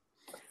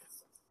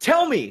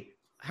 tell me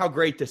how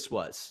great this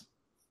was.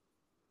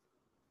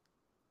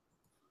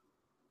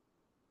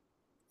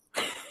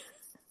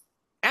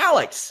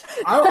 Alex.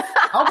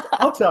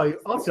 I'll tell you.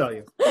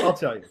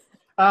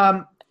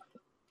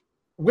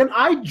 When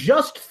I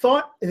just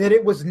thought that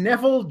it was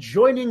Neville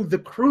joining the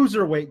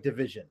cruiserweight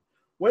division,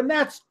 when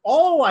that's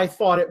all I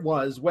thought it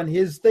was, when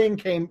his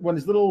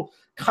little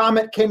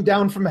comet came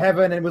down from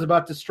heaven and was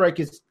about to strike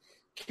his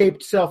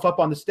caped self up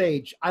on the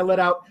stage, I let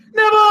out,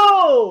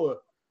 Neville!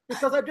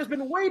 Because I've just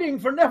been waiting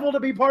for Neville to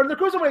be part of the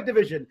cruiserweight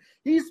division.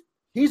 He's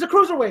a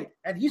cruiserweight,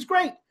 and he's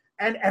great,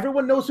 and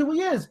everyone knows who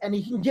he is, and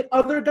he can get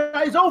other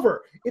guys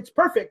over. It's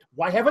perfect.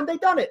 Why haven't they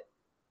done it?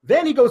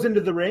 Then he goes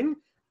into the ring,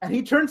 and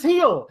he turns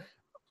heel.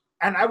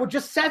 And I would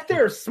just sat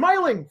there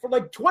smiling for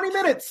like 20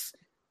 minutes.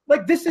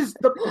 Like, this is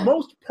the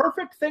most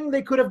perfect thing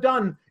they could have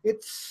done.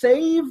 It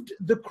saved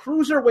the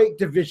cruiserweight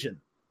division.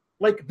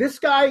 Like, this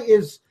guy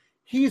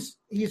he's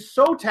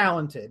so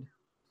talented,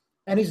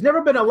 and he's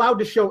never been allowed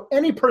to show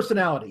any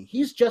personality.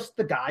 He's just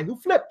the guy who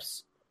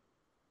flips.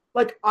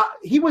 Like,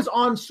 he was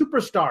on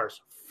Superstars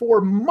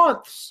for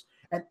months,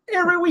 and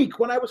every week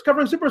when I was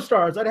covering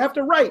Superstars, I'd have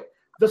to write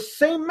the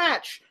same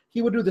match.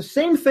 He would do the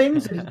same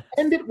things, and he'd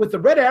end it with the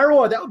red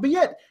arrow, and that would be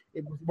it.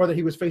 Whether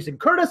he was facing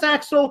Curtis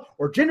Axel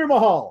or Jinder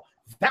Mahal,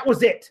 that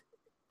was it.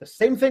 The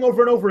same thing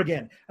over and over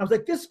again. I was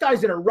like, this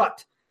guy's in a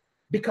rut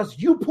because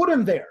you put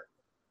him there.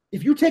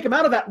 If you take him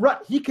out of that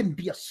rut, he can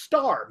be a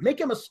star. Make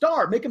him a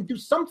star. Make him do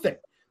something.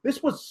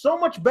 This was so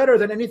much better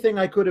than anything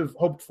I could have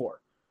hoped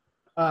for.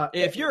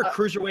 If you're a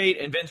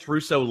cruiserweight and Vince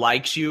Russo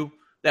likes you,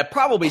 that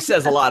probably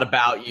says a lot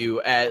about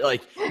you.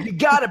 You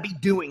got to be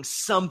doing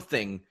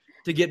something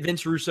to get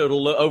Vince Russo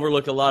to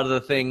overlook a lot of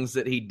the things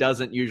that he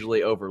doesn't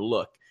usually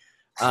overlook.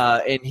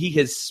 And he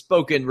has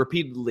spoken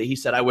repeatedly. He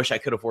said, I wish I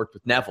could have worked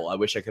with Neville. I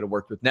wish I could have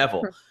worked with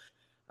Neville.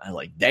 I'm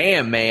like,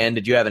 damn, man,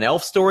 did you have an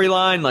elf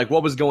storyline? Like,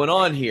 what was going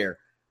on here?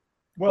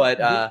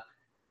 Well,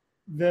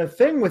 the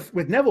thing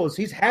with Neville is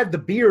he's had the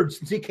beard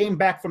since he came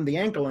back from the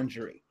ankle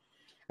injury.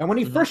 And when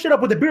he first showed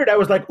up with the beard, I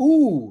was like,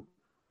 ooh,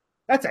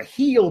 that's a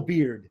heel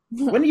beard.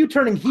 When are you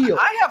turning heel?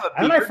 I have a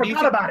beard. And I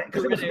forgot about it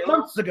because it was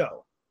months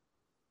ago.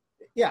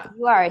 Yeah.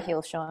 You are a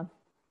heel, Sean.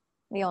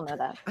 We all know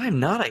that. I'm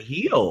not a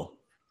heel.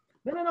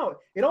 No.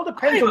 It all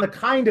depends on the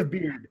kind of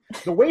beard.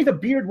 The way the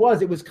beard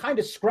was, it was kind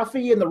of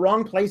scruffy in the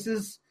wrong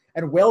places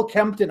and well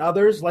kempt in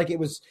others. Like it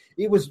was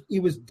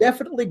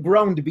definitely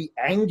grown to be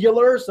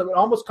angular, so it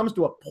almost comes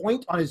to a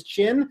point on his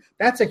chin.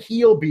 That's a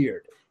heel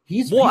beard.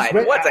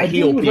 What's a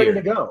heel beard? Ready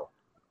to go.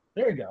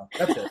 There you go.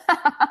 That's it.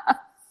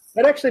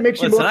 That actually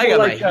makes you look like. I got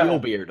my heel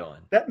beard on.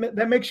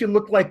 That makes you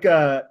look like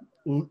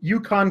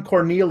Yukon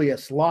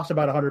Cornelius lost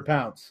about 100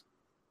 pounds.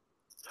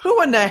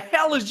 Who in the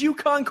hell is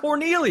Yukon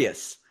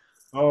Cornelius?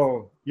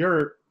 Oh,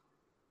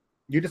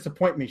 you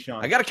disappoint me,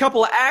 Sean. I got a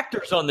couple of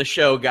actors on the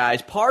show,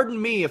 guys. Pardon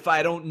me if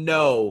I don't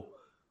know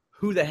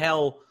who the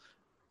hell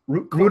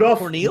Rudolph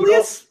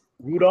Cornelius?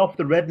 Rudolph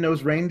the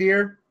Red-Nosed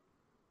Reindeer?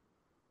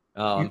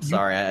 Oh, I'm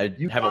sorry. I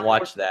haven't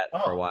watched that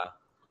for a while.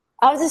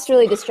 I was just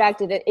really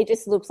distracted. It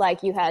just looks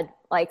like you had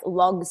like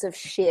logs of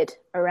shit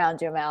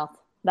around your mouth.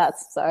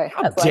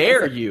 How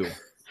dare you?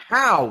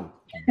 How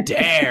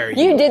dare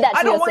you? You did that to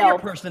I don't yourself. want your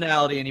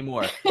personality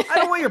anymore.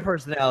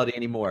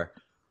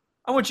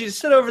 I want you to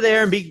sit over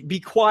there and be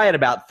quiet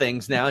about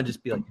things now and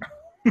just be like,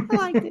 I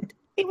liked it.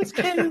 It was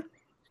good.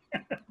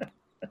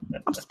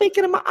 I'm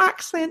speaking in my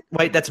accent.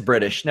 Wait, that's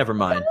British. Never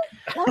mind.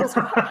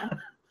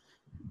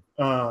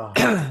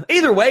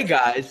 Either way,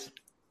 guys,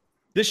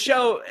 this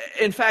show,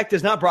 in fact,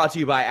 is not brought to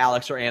you by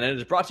Alex or Anna. It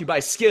is brought to you by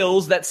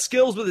Skills. That's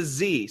Skills with a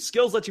Z.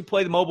 Skills lets you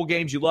play the mobile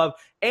games you love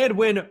and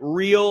win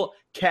real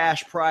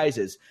cash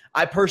prizes.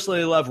 I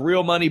personally love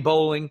Real Money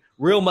Bowling,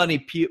 Real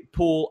Money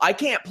Pool. I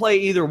can't play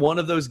either one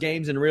of those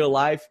games in real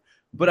life,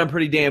 but I'm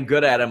pretty damn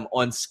good at them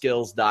on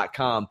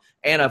Skills.com,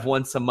 and I've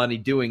won some money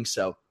doing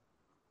so.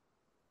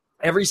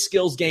 Every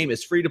Skills game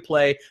is free to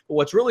play, but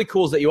what's really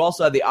cool is that you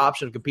also have the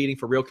option of competing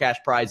for real cash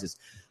prizes.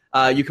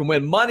 You can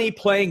win money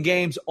playing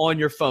games on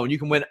your phone. You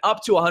can win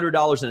up to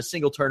 $100 in a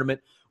single tournament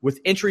with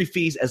entry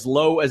fees as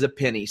low as a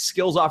penny.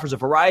 Skills offers a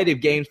variety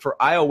of games for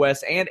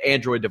iOS and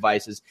Android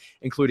devices,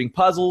 including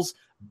puzzles,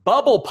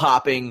 bubble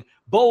popping,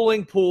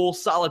 bowling, pool,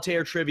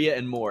 solitaire, trivia,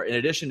 and more. In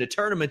addition to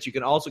tournaments, you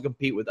can also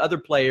compete with other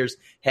players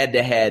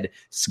head-to-head.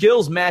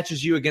 Skills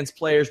matches you against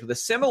players with a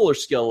similar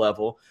skill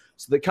level,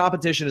 so the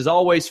competition is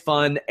always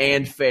fun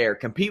and fair.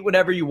 Compete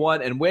whenever you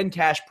want and win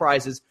cash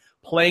prizes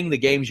playing the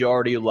games you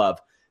already love.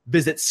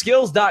 Visit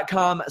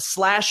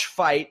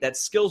skills.com/fight.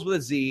 That's skills with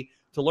a Z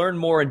to learn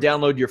more and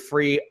download your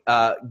free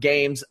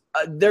games.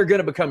 They're going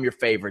to become your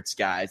favorites,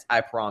 guys.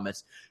 I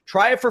promise.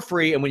 Try it for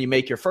free, and when you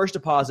make your first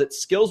deposit,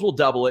 Skills will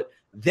double it.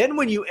 Then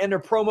when you enter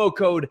promo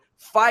code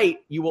FIGHT,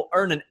 you will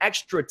earn an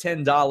extra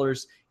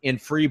 $10 in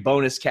free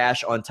bonus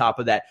cash on top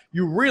of that.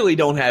 You really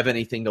don't have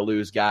anything to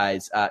lose,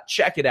 guys.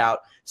 Check it out.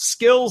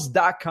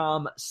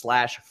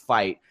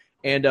 Skills.com/fight.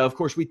 And, of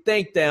course, we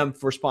thank them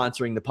for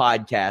sponsoring the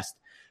podcast,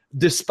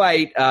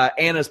 despite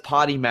Anna's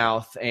potty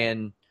mouth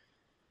and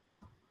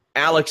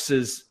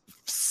Alex's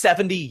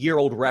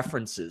 70-year-old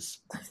references.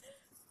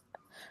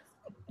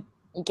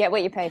 You get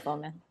what you pay for,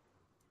 man.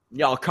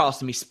 Y'all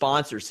costing me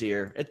sponsors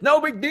here. It's no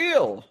big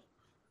deal.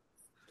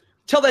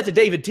 Tell that to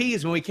David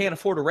Tease when we can't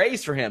afford a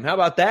raise for him. How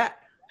about that?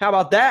 How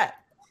about that?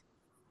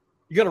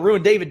 You going to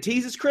ruin David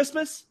Tease's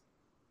Christmas?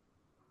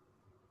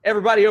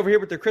 Everybody over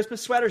here with their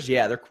Christmas sweaters?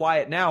 Yeah, they're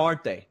quiet now,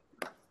 aren't they?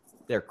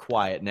 They're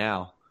quiet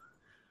now.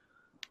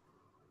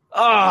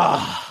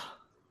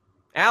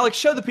 Alex,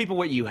 show the people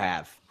what you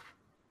have.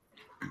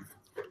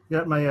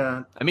 Got my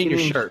your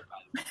shirt.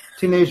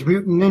 Teenage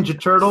Mutant Ninja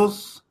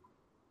Turtles.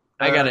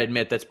 I got to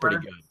admit, that's pretty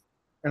good.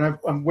 And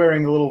I'm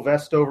wearing a little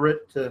vest over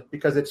it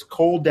because it's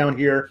cold down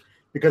here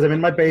because I'm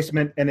in my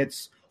basement and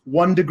it's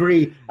 1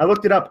 degree. I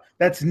looked it up.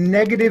 That's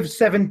negative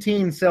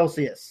 17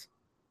 Celsius.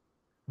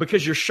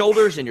 Because your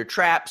shoulders and your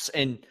traps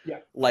and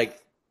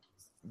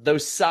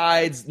those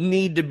sides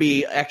need to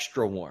be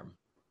extra warm.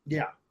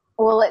 Yeah.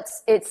 Well,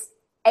 it's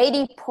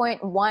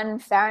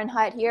 80.1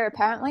 Fahrenheit here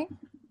apparently.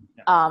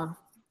 Yeah.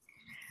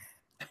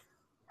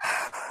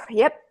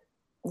 Yep.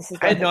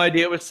 I had no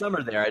idea it was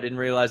summer there. I didn't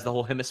realize the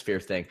whole hemisphere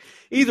thing.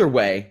 Either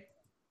way,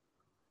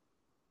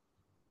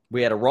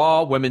 we had a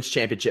Raw Women's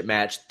Championship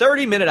match,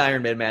 30-minute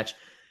Iron Man match.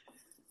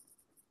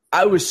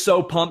 I was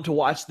so pumped to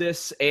watch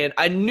this, and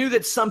I knew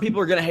that some people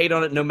are going to hate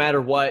on it no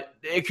matter what.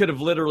 It could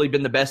have literally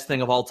been the best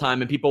thing of all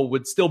time, and people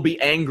would still be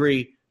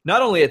angry,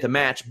 not only at the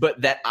match,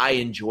 but that I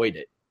enjoyed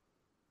it.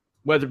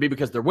 Whether it be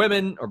because they're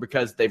women or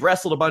because they've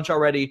wrestled a bunch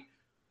already,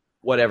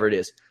 whatever it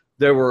is.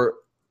 There were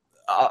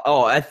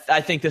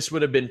I think this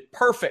would have been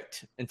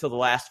perfect until the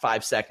last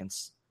 5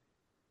 seconds.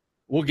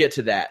 We'll get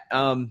to that.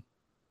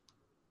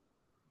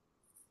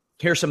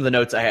 Here's some of the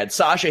notes I had.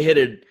 Sasha hit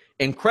an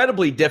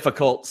incredibly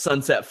difficult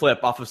sunset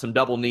flip off of some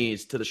double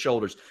knees to the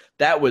shoulders.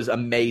 That was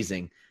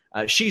amazing.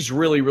 She's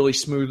really, really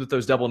smooth with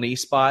those double knee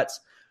spots.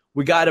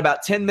 We got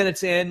about 10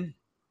 minutes in.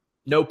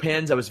 No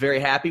pins. I was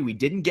very happy. We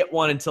didn't get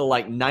one until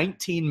like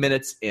 19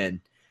 minutes in.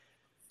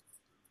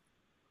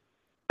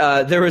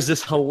 There was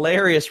this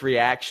hilarious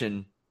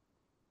reaction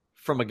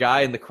from a guy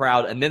in the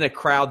crowd, and then a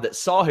crowd that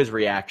saw his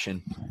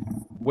reaction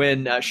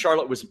when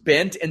Charlotte was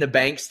bent in the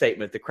bank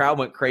statement. The crowd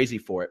went crazy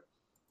for it.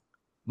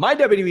 My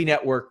WWE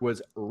Network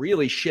was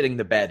really shitting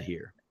the bed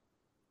here.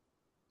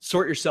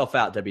 Sort yourself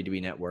out,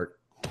 WWE Network.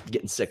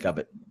 Getting sick of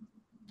it.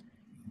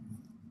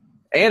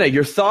 Anna,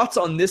 your thoughts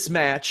on this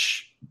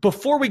match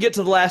before we get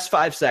to the last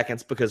 5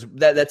 seconds, because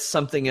that's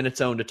something in its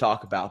own to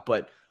talk about,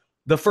 but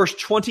the first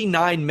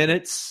 29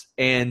 minutes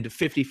and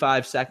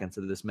 55 seconds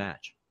of this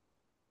match.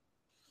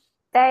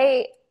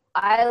 I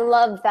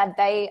love that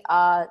they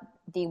are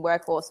the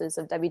workhorses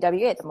of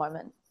WWE at the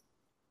moment.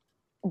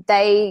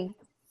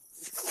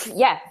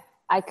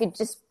 I could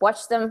just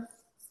watch them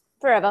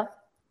forever.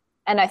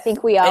 And I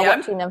think we are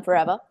watching them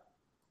forever.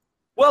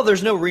 Well,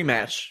 there's no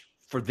rematch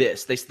for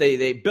this.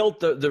 They built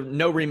the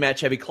no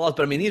rematch heavy clause,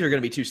 but I mean, these are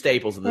going to be two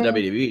staples of the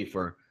WWE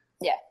for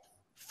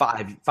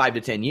 5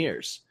 to 10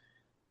 years.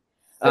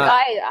 Look,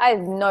 I have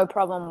no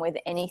problem with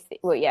anything.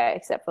 Well, yeah,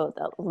 except for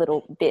the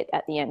little bit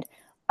at the end.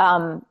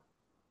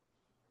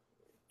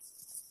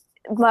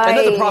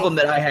 Another problem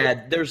that I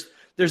had, there's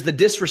the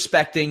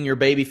disrespecting your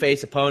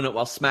babyface opponent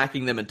while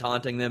smacking them and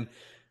taunting them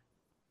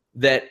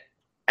that,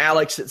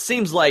 Alex, it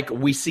seems like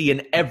we see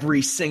in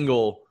every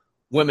single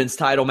women's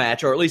title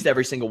match, or at least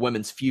every single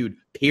women's feud,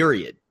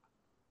 period.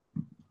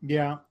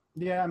 Yeah.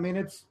 I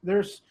mean,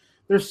 there's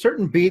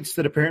certain beats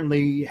that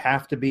apparently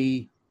have to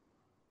be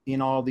in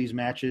all these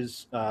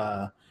matches.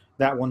 That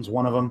one's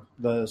one of them,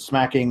 the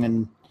smacking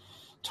and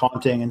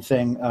taunting and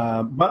thing.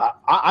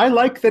 But I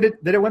like that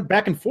it went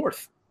back and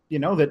forth. You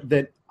know,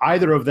 that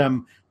either of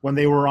them, when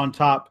they were on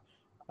top,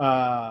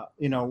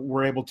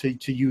 were able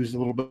to use a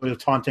little bit of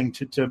taunting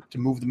to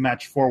move the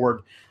match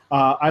forward.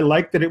 I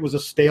like that it was a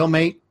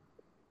stalemate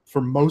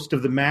for most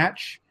of the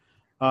match.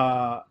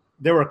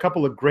 There were a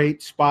couple of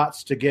great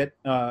spots to get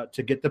the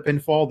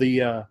pinfall.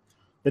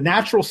 The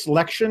natural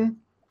selection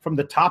from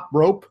the top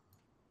rope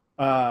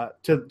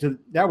to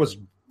that was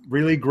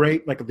really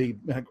great. Like the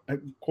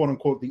quote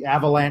unquote the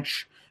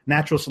avalanche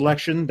natural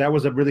selection. That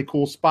was a really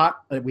cool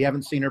spot that we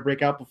haven't seen her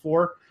break out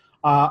before.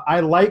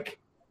 I like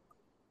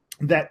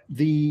that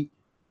that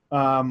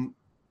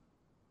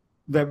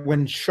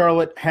when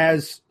Charlotte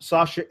has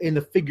Sasha in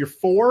the figure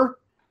 4,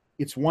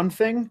 it's one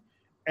thing,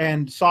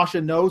 and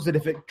Sasha knows that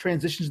if it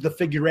transitions to the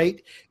figure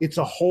 8, it's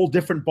a whole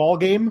different ball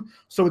game.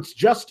 So it's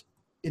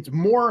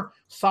more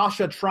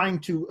Sasha trying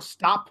to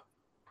stop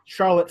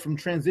Charlotte from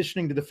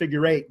transitioning to the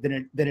figure 8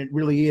 than it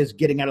really is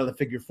getting out of the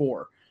figure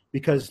 4,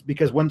 because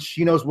once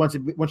she knows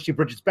once she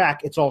bridges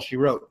back, it's all she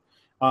wrote.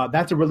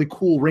 That's a really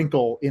cool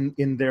wrinkle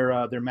in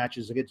their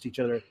matches against each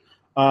other.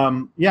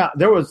 I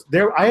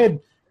had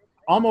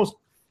almost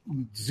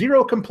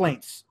zero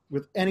complaints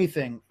with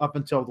anything up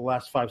until the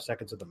last 5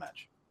 seconds of the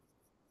match.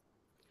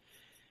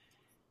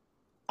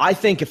 I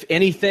think, if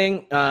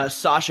anything,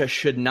 Sasha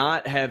should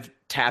not have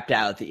tapped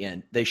out at the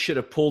end. They should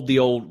have pulled the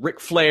old Ric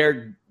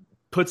Flair,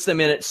 puts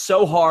them in it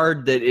so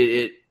hard that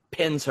it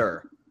pins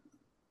her.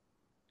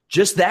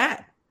 Just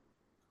that.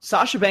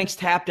 Sasha Banks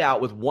tapped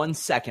out with 1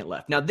 second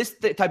left. Now, this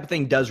type of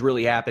thing does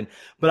really happen,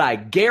 but I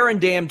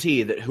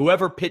guarantee that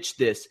whoever pitched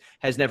this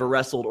has never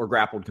wrestled or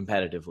grappled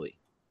competitively.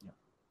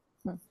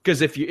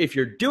 Because if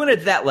you're doing it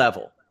at that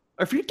level,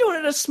 or if you're doing it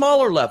at a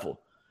smaller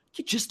level,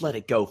 you just let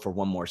it go for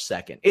 1 more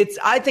second.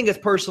 I think it's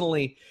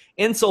personally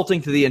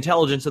insulting to the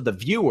intelligence of the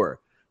viewer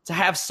to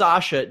have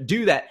Sasha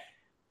do that.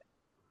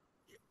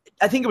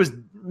 I think it was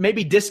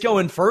maybe Disco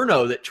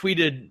Inferno that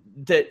tweeted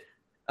that,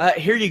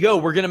 here you go,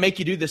 we're going to make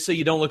you do this so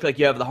you don't look like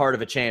you have the heart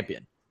of a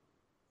champion.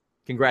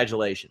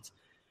 Congratulations.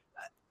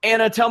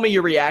 Anna, tell me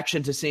your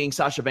reaction to seeing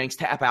Sasha Banks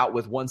tap out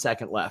with 1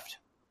 second left.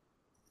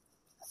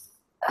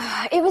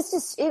 It was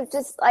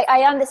just like,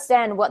 I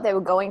understand what they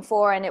were going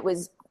for, and it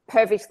was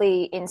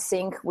perfectly in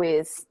sync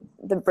with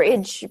the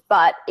bridge,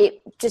 but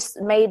it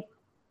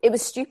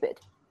was stupid.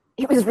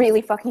 It was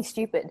really fucking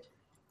stupid.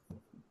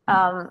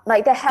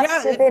 There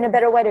has to have been a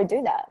better way to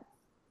do that.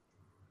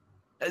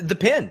 The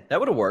pin, that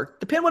would have worked.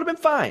 The pin would have been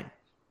fine.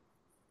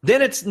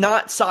 Then it's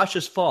not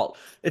Sasha's fault.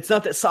 It's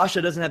not that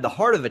Sasha doesn't have the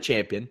heart of a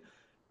champion.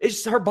 It's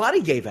just her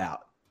body gave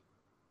out.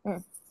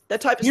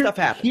 That type of stuff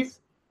happens.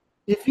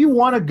 If you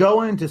want to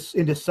go into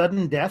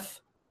sudden death,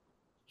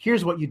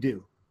 here's what you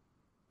do.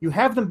 You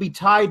have them be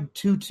tied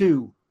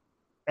 2-2,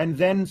 and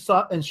then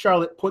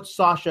Charlotte puts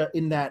Sasha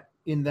in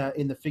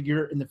the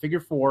figure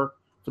 4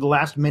 for the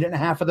last minute and a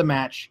half of the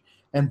match,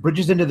 and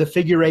bridges into the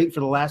figure 8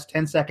 for the last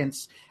 10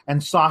 seconds,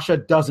 and Sasha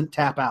doesn't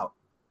tap out.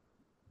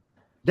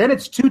 Then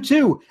it's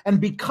 2-2. And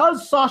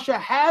because Sasha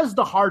has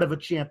the heart of a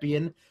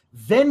champion,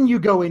 then you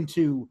go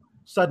into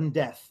sudden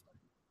death.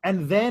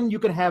 And then you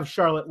can have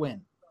Charlotte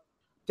win.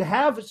 To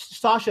have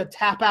Sasha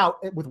tap out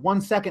with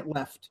 1 second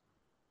left,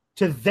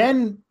 to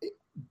then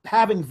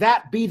having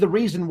that be the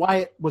reason why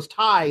it was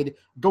tied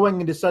going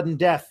into sudden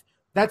death,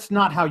 that's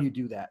not how you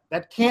do that.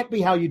 That can't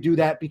be how you do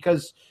that,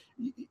 because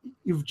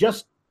you've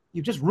just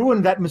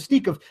ruined that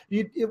mystique of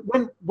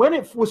when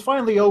it was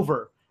finally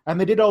over and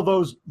they did all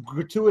those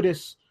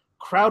gratuitous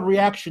crowd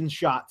reaction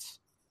shots.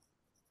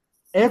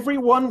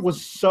 Everyone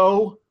was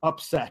so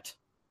upset.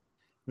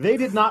 They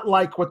did not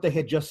like what they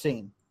had just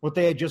seen, what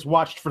they had just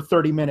watched for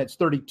 30 minutes,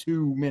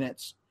 32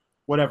 minutes,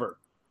 whatever.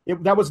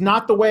 That was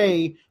not the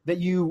way that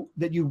you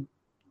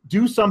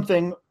do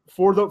something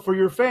for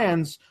your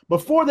fans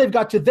before they've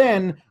got to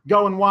then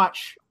go and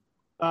watch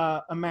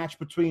a match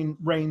between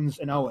Reigns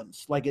and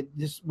Owens.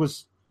 This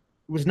was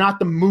not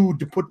the mood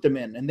to put them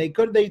in, and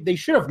they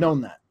should have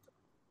known that.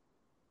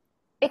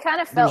 It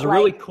kind of felt like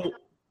really cool.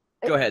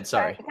 Go ahead,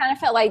 sorry. It kind of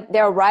felt like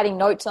they were writing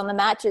notes on the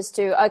matches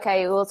to,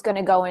 okay, well, it's going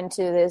to go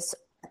into this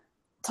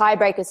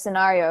tiebreaker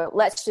scenario.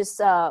 Let's just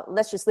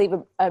leave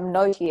a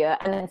note here,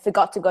 and then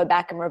forgot to go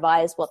back and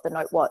revise what the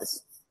note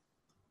was.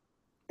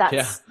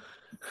 That's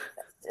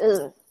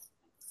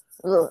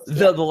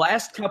the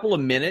last couple of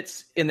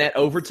minutes in that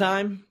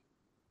overtime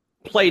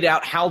played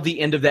out how the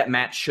end of that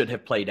match should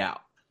have played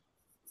out.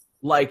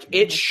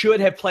 It should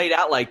have played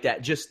out like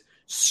that. Just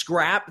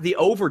scrap the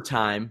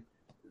overtime,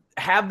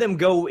 have them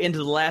go into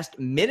the last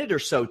minute or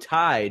so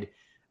tied.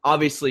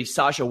 Obviously,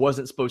 Sasha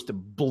wasn't supposed to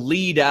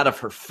bleed out of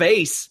her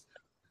face.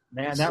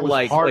 Man, that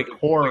was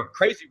hardcore. Like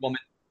crazy woman.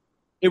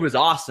 It was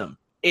awesome.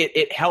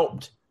 It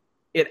helped.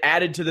 It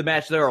added to the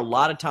match. There are a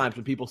lot of times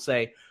when people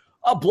say,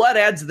 "Oh, blood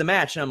adds to the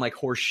match," and I'm like,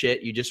 "Horse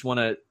shit! You just want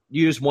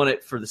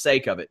it for the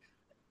sake of it."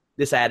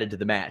 This added to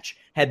the match.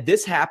 Had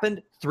this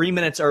happened 3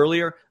 minutes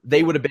earlier,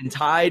 they would have been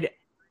tied,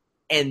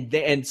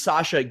 and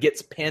Sasha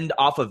gets pinned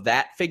off of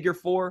that figure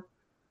 4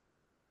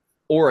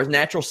 or a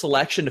natural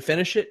selection to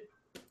finish it.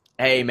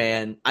 Hey,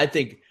 man, I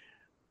think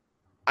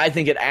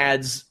it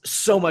adds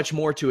so much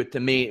more to it to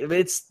me.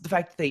 It's the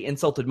fact that they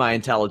insulted my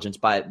intelligence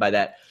by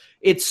that.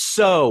 It's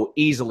so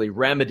easily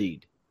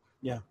remedied.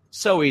 Yeah.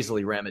 So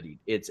easily remedied.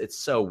 It's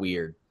so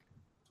weird.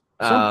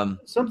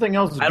 Something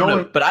else. I don't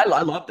know, but I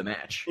love the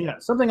match. Yeah.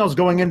 Something else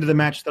going into the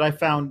match that I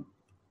found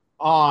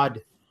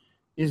odd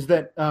is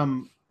that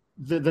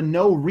the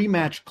no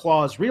rematch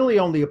clause really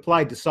only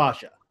applied to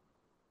Sasha.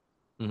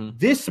 Mm-hmm.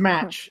 This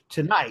match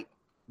tonight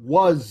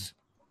was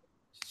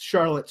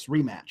Charlotte's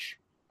rematch.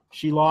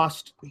 She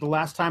lost the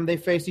last time they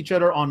faced each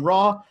other on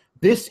Raw.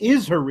 This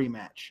is her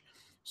rematch.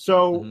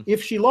 So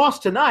if she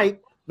lost tonight,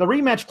 the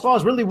rematch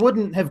clause really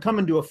wouldn't have come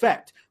into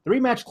effect. The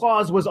rematch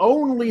clause was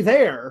only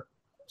there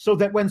so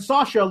that when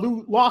Sasha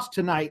lost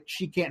tonight,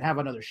 she can't have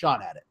another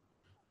shot at it.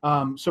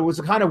 So it was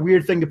a kind of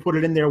weird thing to put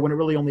it in there when it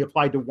really only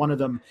applied to one of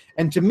them.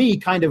 And to me,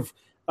 kind of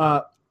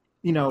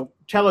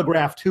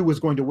telegraphed who was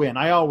going to win.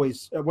 I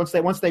always once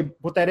they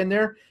put that in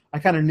there, I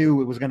kind of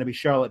knew it was going to be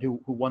Charlotte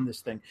who won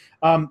this thing.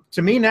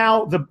 To me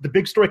now, the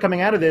big story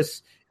coming out of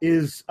this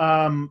is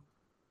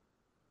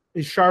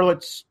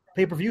Charlotte's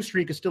pay-per-view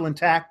streak is still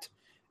intact,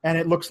 and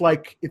it looks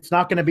like it's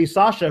not going to be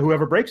Sasha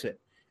whoever breaks it.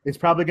 It's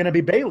probably going to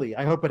be Bayley.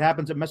 I hope it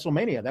happens at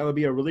WrestleMania. That would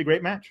be a really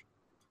great match.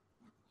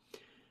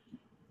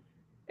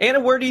 Anna,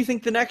 where do you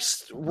think the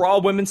next Raw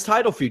Women's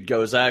title feud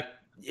goes?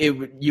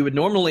 You would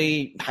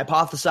normally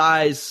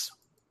hypothesize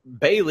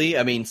Bayley.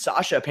 I mean,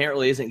 Sasha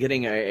apparently isn't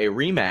getting a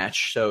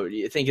rematch, so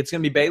you think it's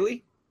going to be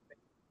Bayley?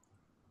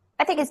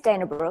 I think it's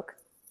Dana Brooke.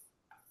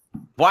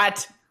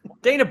 What?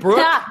 Dana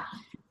Brooke?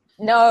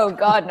 No,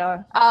 God,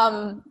 no.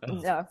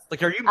 No.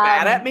 Like, are you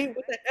mad at me?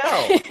 What the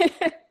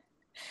hell?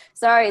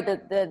 Sorry,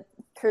 the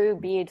crew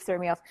beard threw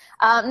me off.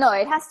 No,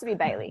 it has to be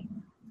Bayley.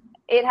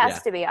 It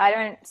has to be. I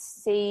don't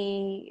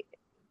see.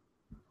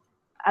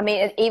 I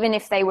mean, even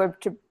if they were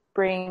to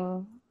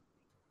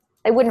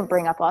they wouldn't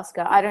bring up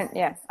Asuka. I don't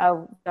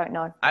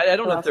know. I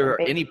don't know if there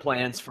are any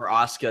plans for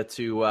Asuka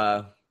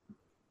to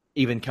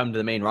even come to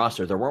the main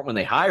roster. There weren't when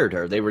they hired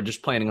her. They were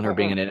just planning on her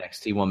being an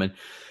NXT woman.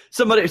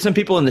 Some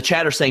people in the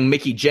chat are saying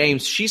Mickie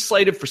James. She's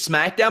slated for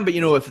SmackDown, but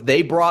if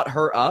they brought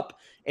her up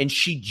and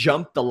she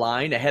jumped the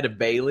line ahead of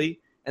Bayley,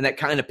 and that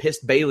kind of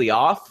pissed Bayley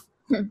off.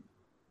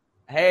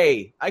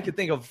 Hey, I could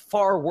think of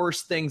far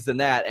worse things than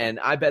that, and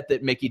I bet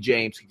that Mickie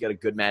James could get a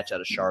good match out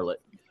of Charlotte.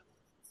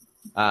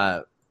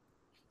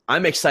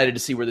 I'm excited to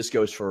see where this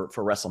goes for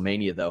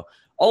WrestleMania, though.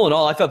 All in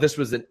all, I thought this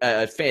was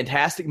a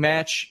fantastic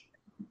match.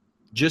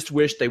 Just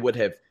wish they would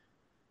have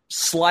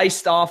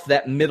sliced off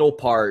that middle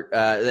part,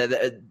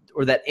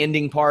 or that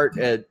ending part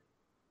to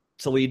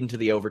lead into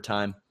the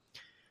overtime.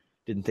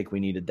 Didn't think we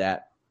needed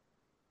that.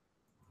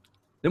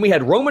 Then we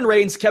had Roman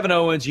Reigns, Kevin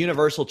Owens,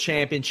 Universal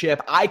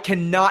Championship. I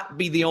cannot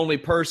be the only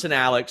person,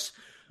 Alex,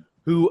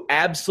 who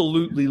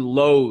absolutely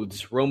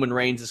loathes Roman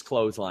Reigns'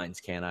 clotheslines,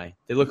 can I?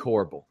 They look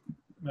horrible.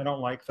 I don't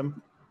like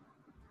them.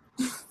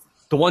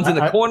 The ones in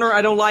the corner,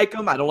 I don't like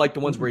them. I don't like the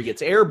ones where he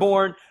gets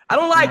airborne. I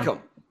don't like them.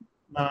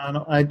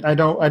 I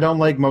don't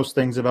like most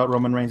things about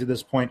Roman Reigns at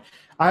this point.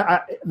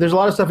 There's a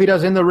lot of stuff he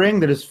does in the ring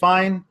that is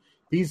fine.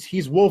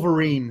 He's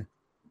Wolverine.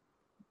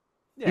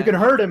 Yeah. You can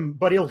hurt him,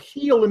 but he'll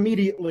heal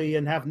immediately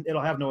and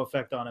it'll have no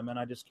effect on him. And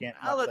I just can't.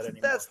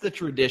 That's the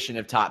tradition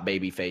of top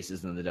baby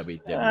faces in the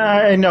WWE.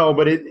 I know,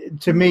 but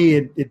to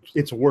me,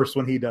 it's worse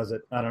when he does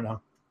it. I don't know.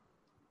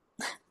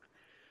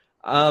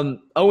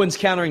 Owens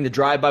countering the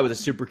drive-by with a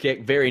super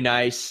kick. Very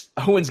nice.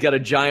 Owens got a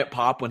giant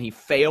pop when he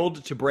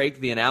failed to break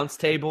the announce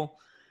table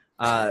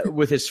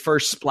with his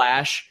first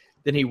splash.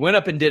 Then he went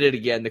up and did it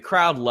again. The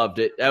crowd loved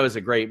it. That was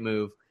a great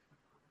move.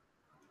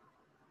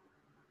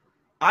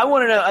 I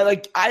want to know,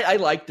 I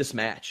liked this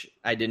match.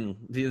 I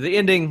didn't. The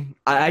ending,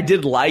 I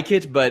did like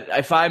it, but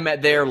if I'm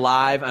there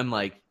live, I'm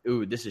like,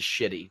 ooh, this is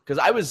shitty. Because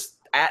I was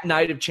at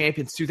Night of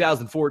Champions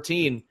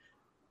 2014.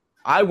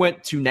 I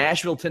went to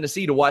Nashville,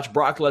 Tennessee to watch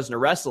Brock Lesnar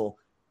wrestle,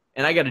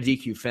 and I got a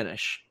DQ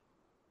finish.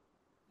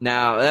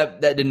 Now,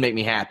 that didn't make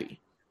me happy.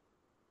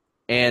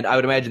 And I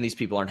would imagine these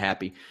people aren't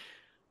happy.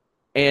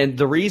 And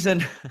the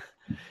reason,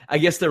 I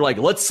guess they're like,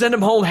 let's send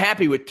them home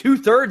happy with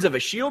 2/3 of a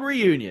Shield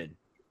reunion.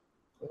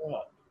 Yeah.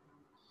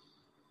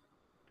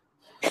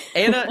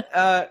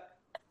 Anna,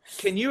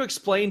 can you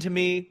explain to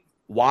me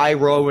why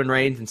Roman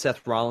Reigns and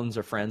Seth Rollins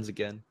are friends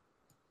again?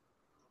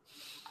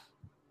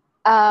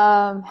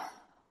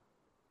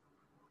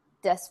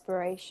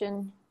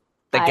 Desperation.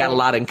 They got a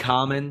lot in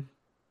common.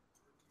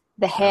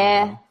 The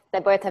hair. They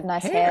both have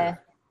nice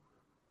hair.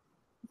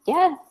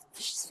 Yeah.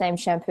 Same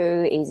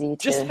shampoo, easy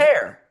to... Just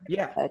hair.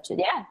 Yeah. Purchase.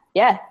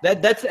 Yeah.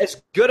 That's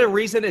as good a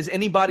reason as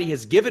anybody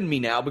has given me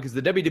now, because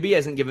the WWE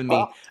hasn't given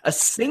me a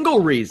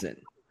single reason.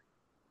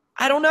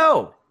 I don't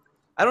know.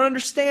 I don't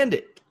understand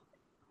it.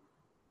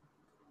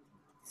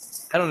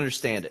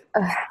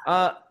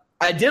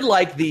 I did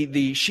like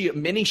the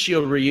mini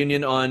Shield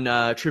reunion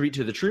on Tribute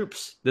to the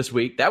Troops this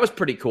week. That was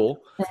pretty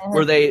cool,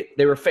 where they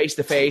were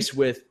face-to-face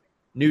with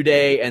New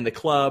Day and the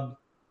Club.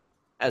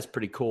 That's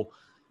pretty cool.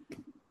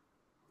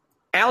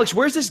 Alex,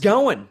 where's this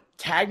going?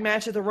 Tag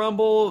match at the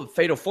Rumble?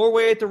 Fatal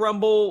 4-way at the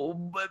Rumble?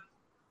 But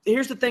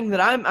here's the thing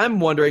that I'm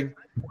wondering.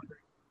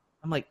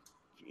 I'm like,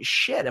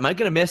 shit, am I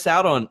going to miss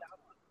out on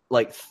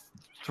like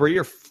three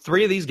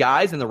of these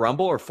guys in the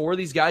Rumble, or 4 of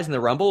these guys in the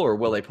Rumble, or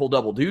will they pull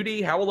double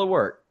duty? How will it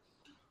work?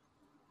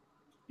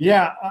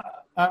 Yeah,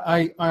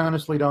 I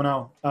honestly don't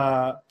know.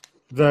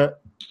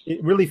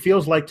 It really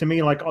feels like to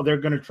me like they're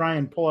going to try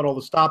and pull out all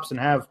the stops and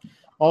have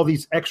all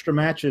these extra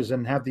matches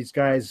and have these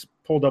guys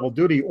pull double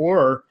duty,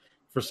 or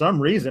for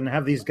some reason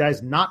have these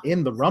guys not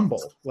in the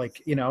Rumble.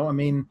 Like, I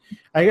mean,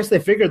 I guess they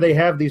figure they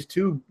have these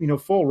 2,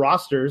 full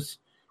rosters,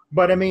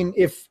 but I mean,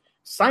 if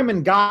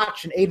Simon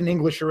Gotch and Aiden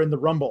English are in the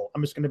Rumble,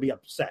 I'm just going to be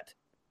upset.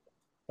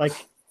 Like,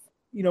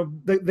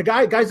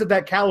 the guys of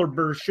that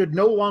caliber should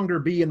no longer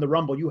be in the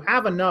Rumble. You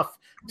have enough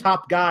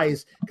top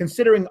guys,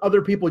 considering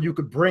other people you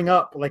could bring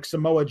up, like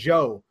Samoa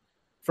Joe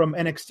from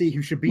NXT,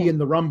 who should be in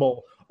the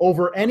Rumble,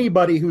 over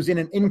anybody who's in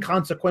an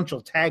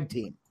inconsequential tag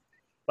team.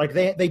 Like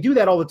they do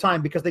that all the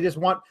time because they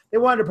want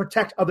to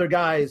protect other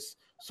guys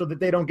so that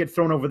they don't get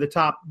thrown over the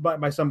top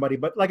by somebody.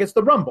 But like it's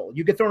the Rumble,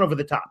 you get thrown over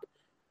the top.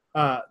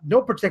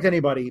 Don't protect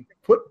anybody.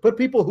 Put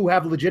people who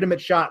have legitimate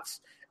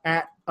shots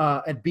at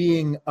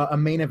being a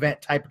main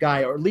event type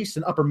guy, or at least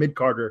an upper mid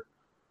carder.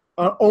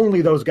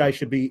 Only those guys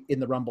should be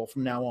in the Rumble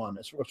from now on,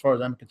 as far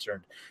as I'm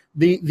concerned.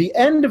 The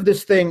end of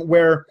this thing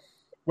where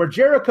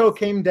Jericho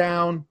came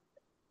down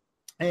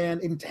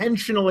and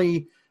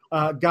intentionally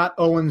got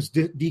Owens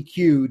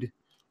DQ'd,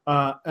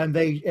 and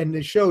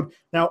they showed.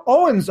 Now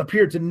Owens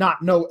appeared to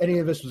not know any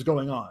of this was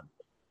going on.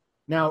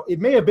 Now it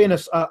may have been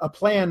a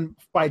plan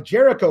by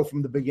Jericho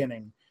from the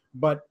beginning,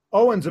 but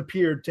Owens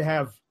appeared to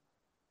have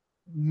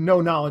no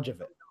knowledge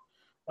of it.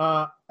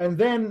 And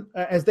then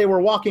as they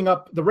were walking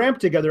up the ramp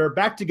together,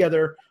 back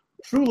together,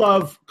 True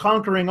Love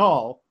conquering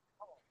all,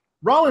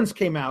 Rollins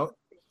came out,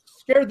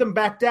 scared them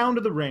back down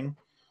to the ring.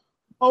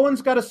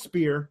 Owens got a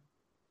spear.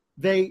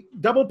 They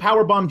double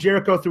powerbombed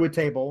Jericho through a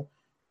table,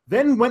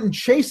 then went and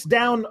chased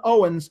down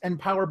Owens and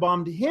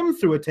powerbombed him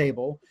through a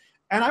table.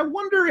 And I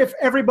wonder if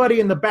everybody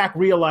in the back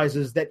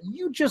realizes that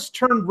you just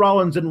turned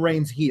Rollins and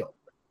Reigns heel.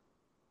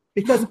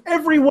 Because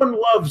everyone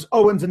loves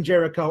Owens and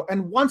Jericho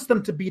and wants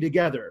them to be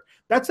together.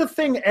 That's a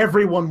thing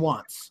everyone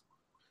wants.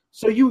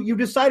 So you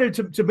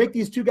decided to make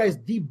these two guys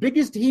the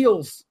biggest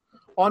heels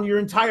on your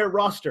entire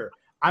roster.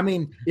 I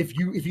mean, if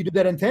you did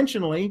that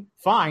intentionally,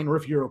 fine, or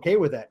if you're okay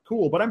with that,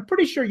 cool. But I'm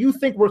pretty sure you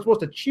think we're supposed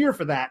to cheer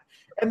for that,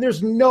 and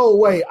there's no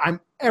way I'm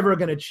ever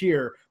going to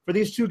cheer for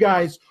these two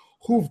guys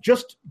who've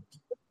just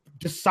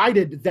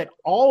decided that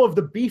all of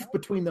the beef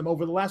between them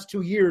over the last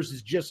 2 years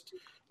is just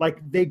like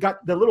they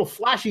got the little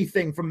flashy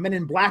thing from Men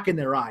in Black in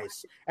their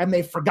eyes, and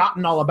they've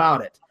forgotten all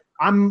about it.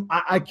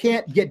 I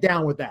can't get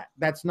down with that.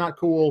 That's not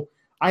cool.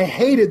 I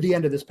hated the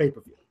end of this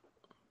pay-per-view.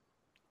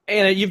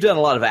 Anna, you've done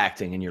a lot of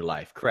acting in your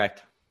life,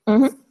 correct?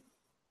 Mm-hmm. Have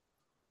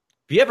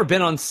you ever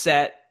been on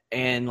set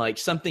and like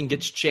something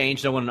gets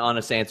changed? I want an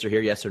honest answer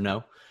here, yes or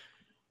no.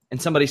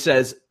 And somebody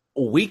says,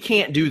 we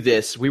can't do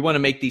this. We want to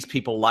make these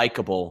people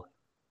likable.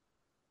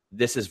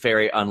 This is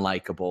very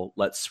unlikable.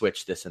 Let's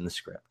switch this in the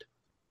script.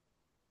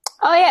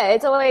 Oh, yeah.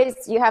 It's always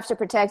you have to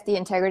protect the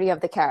integrity of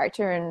the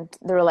character and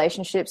the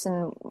relationships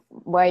and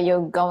where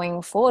you're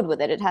going forward with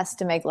it. It has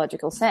to make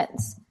logical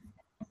sense.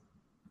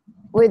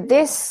 With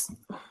this,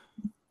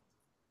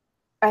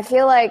 I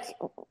feel like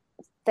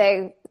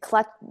they're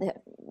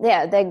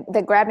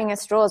grabbing at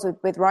straws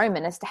with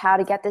Roman as to how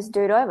to get this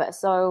dude over.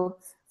 So,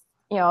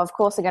 of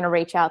course they're going to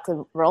reach out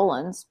to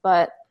Rollins,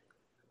 but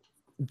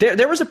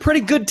there was a pretty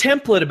good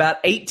template about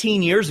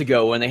 18 years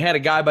ago when they had a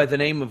guy by the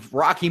name of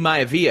Rocky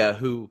Maivia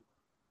who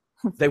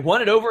they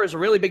wanted over as a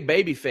really big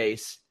baby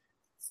face.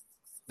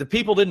 The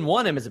people didn't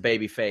want him as a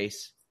baby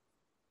face.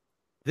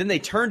 Then they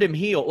turned him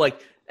heel.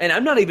 And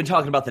I'm not even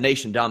talking about the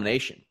Nation of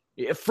Domination.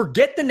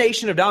 Forget the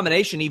Nation of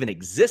Domination even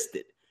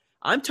existed.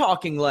 I'm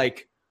talking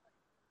like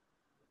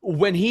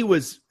when he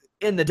was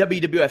in the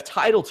WWF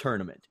title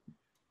tournament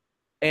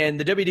and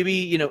the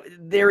WWE,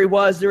 there he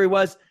was.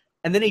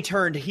 And then he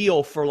turned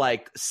heel for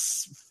like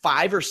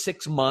 5 or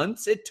 6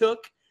 months it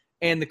took.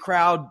 And the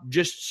crowd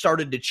just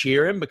started to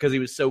cheer him because he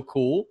was so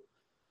cool.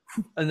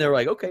 And they're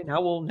like, okay,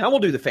 now we'll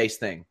do the face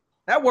thing.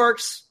 That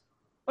works.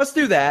 Let's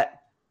do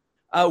that.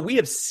 We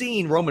have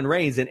seen Roman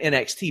Reigns in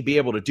NXT be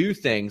able to do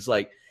things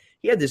like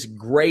he had this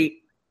great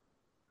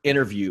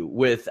interview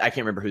with, I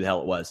can't remember who the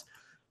hell it was,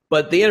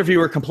 but the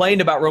interviewer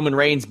complained about Roman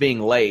Reigns being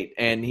late.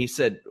 And he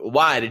said,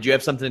 why? Did you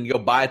have something to go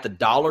buy at the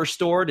dollar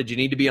store? Did you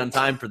need to be on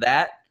time for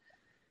that?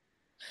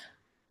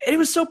 And it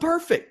was so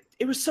perfect.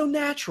 It was so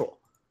natural.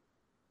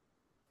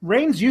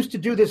 Reigns used to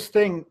do this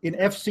thing in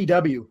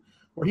FCW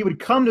where he would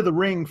come to the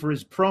ring for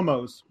his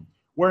promos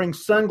wearing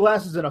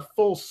sunglasses and a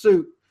full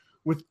suit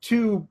with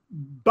 2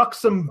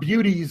 buxom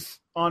beauties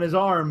on his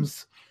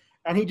arms,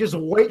 and he'd just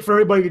wait for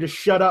everybody to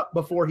shut up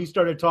before he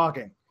started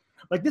talking.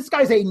 Like, this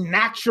guy's a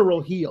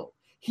natural heel.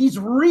 He's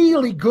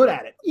really good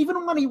at it,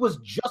 even when he was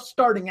just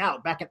starting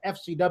out back at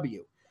FCW.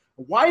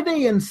 Why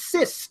they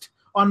insist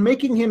on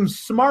making him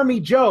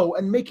Smarmy Joe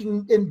and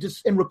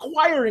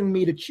requiring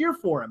me to cheer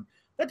for him,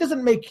 that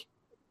doesn't make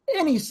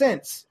any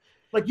sense.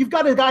 Like, you've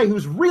got a guy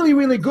who's really,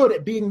 really good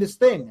at being this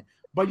thing,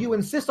 but you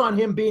insist on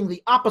him being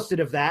the opposite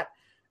of that.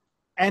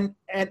 And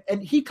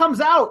he comes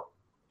out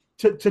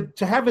to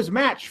have his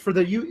match for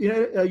the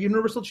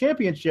Universal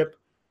Championship,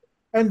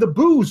 and the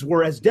boos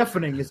were as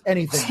deafening as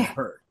anything I've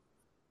heard.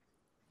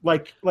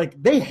 Like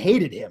they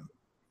hated him.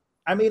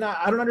 I mean,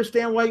 I don't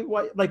understand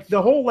why like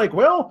the whole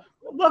well,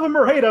 love him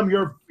or hate him,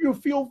 you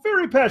feel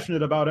very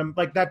passionate about him.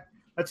 Like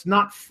that's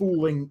not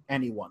fooling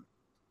anyone.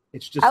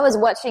 It's just. I was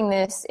watching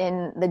this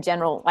in the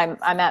general.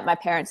 I'm at my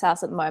parents'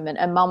 house at the moment,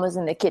 and Mum was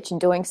in the kitchen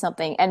doing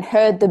something and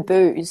heard the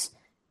boos,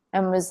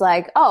 and was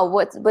like, "Oh,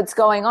 what's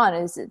going on?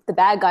 Is it the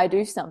bad guy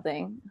do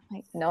something?" I'm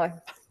like, no,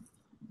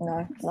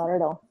 not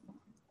at all.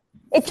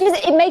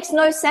 It makes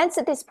no sense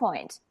at this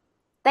point.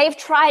 They've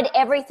tried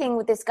everything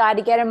with this guy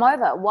to get him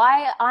over.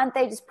 Why aren't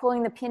they just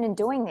pulling the pin and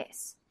doing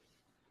this?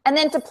 And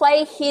then to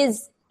play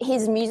his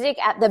music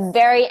at the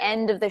very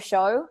end of the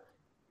show.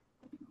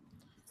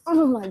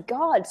 Oh my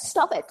God!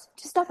 Stop it!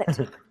 Just stop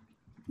it.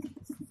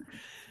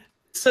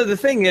 So the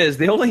thing is,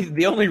 the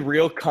only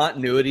real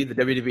continuity the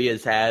WWE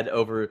has had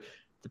over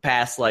the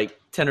past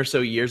 10 or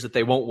so years that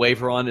they won't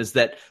waver on is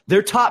that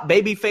their top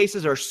baby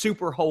faces are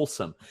super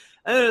wholesome.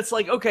 And then it's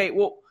like, okay,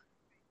 well,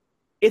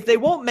 if they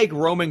won't make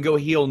Roman go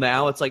heel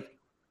now, it's like,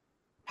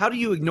 how do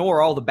you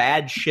ignore all the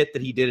bad shit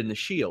that he did in the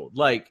Shield?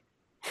 Like,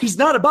 he's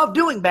not above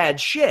doing bad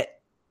shit.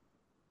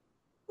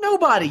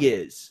 Nobody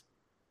is.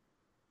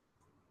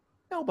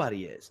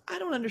 Nobody is. I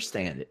don't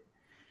understand it.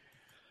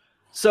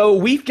 So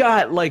we've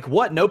got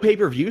no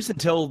pay-per-views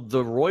until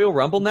the Royal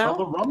Rumble now?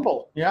 Until the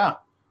Rumble, yeah.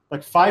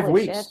 5 Holy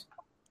weeks. shit.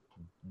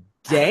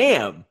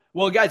 Damn.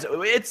 Well, guys,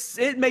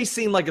 it may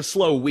seem like a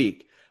slow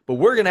week, but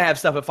we're going to have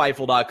stuff at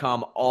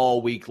Fightful.com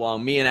all week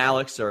long. Me and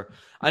Alex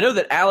I know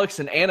that Alex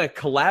and Anna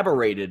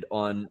collaborated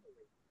on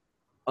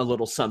a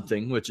little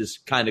something, which is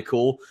kind of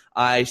cool.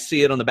 I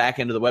see it on the back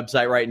end of the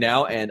website right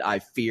now, and I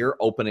fear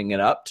opening it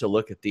up to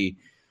look at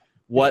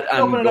what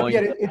I'm Open it going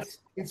up yet.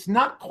 It's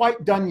not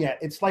quite done yet.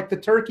 It's like the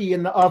turkey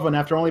in the oven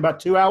after only about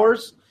 2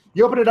 hours.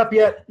 You open it up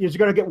yet, you're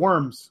going to get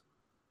worms.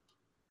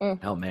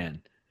 Oh,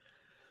 man.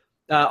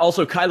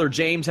 Also, Kyler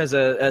James has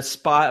a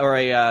spot or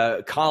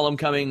a column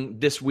coming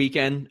this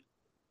weekend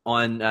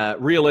on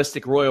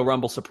realistic Royal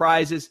Rumble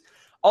surprises.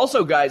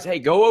 Also, guys, hey,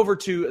 go over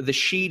to the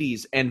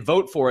Sheeties and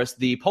vote for us.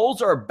 The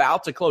polls are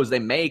about to close. They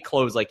may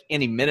close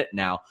any minute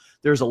now.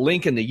 There's a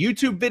link in the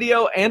YouTube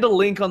video and a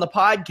link on the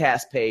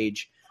podcast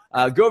page.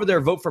 Go over there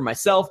and vote for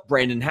myself,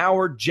 Brandon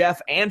Howard,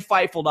 Jeff, and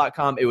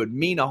Fightful.com. It would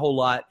mean a whole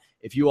lot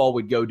if you all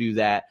would go do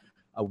that.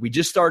 We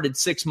just started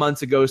 6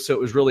 months ago, so it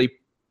was really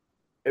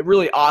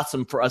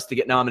awesome for us to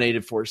get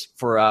nominated for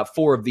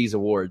 4 of these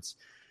awards.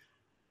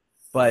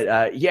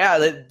 But, we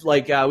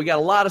got a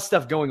lot of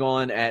stuff going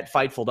on at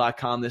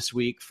Fightful.com this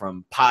week,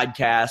 from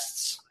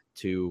podcasts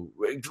to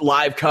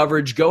live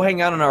coverage. Go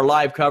hang out on our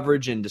live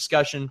coverage and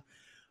discussion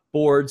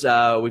boards.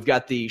 We've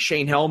got the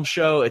Shane Helms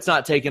show. It's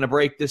not taking a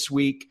break this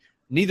week.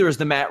 Neither is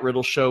the Matt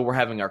Riddle show. We're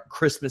having our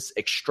Christmas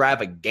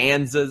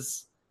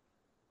extravaganzas.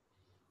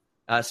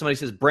 Somebody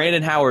says,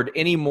 Brandon Howard,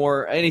 anything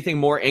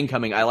more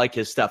incoming? I like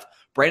his stuff.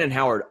 Brandon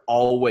Howard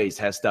always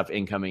has stuff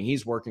incoming.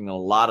 He's working on a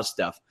lot of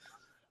stuff.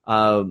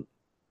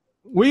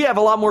 We have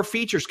a lot more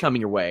features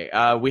coming your way.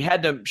 We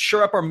had to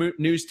shore up our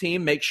news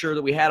team, make sure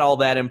that we had all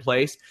that in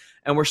place.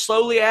 And we're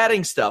slowly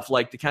adding stuff,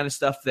 like the kind of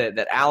stuff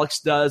that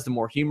Alex does, the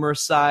more humorous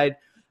side.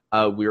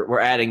 We're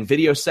adding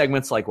video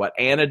segments like what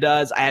Anna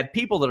does. I have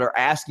people that are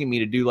asking me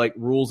to do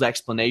rules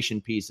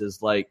explanation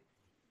pieces.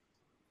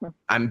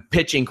 I'm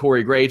pitching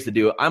Corey Graves to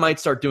do it. I might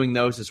start doing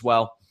those as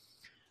well.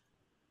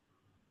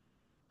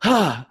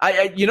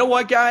 You know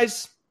what,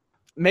 guys?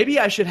 Maybe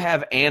I should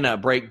have Anna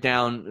break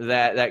down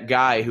that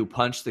guy who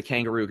punched the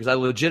kangaroo, because I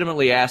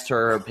legitimately asked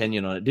her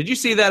opinion on it. Did you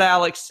see that,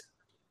 Alex?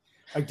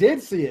 I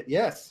did see it,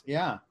 yes.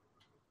 Yeah.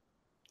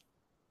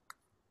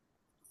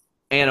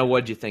 Anna,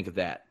 what'd you think of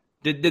that?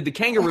 Did the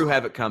kangaroo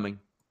have it coming?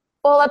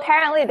 Well,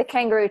 apparently the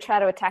kangaroo tried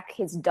to attack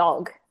his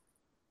dog,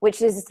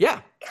 which is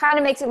kind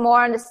of makes it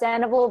more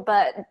understandable,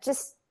 but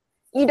just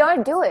you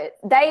don't do it.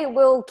 They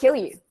will kill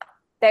you.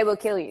 They will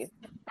kill you.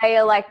 They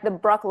are like the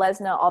Brock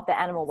Lesnar of the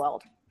animal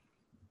world.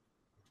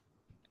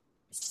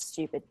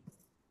 Stupid.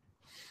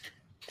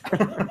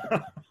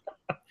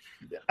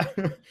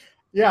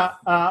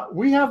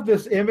 We have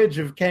this image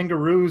of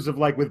kangaroos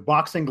with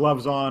boxing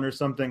gloves on or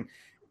something.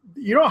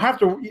 You don't have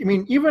to. I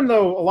mean, even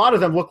though a lot of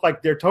them look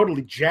like they're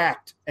totally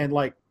jacked and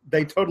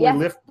they totally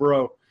lift,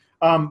 bro.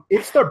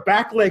 It's their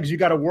back legs you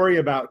got to worry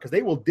about, because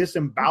they will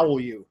disembowel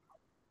you.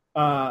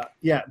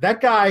 That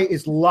guy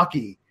is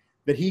lucky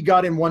that he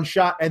got in one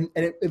shot, and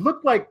it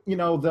looked like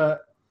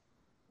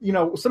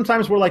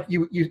sometimes we're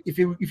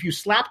if you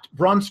slapped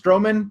Braun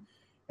Strowman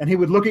and he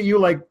would look at you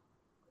like,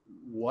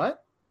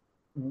 what?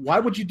 Why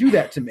would you do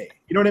that to me?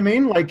 You know what I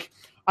mean?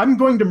 I'm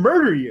going to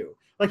murder you.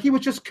 He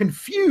was just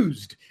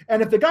confused.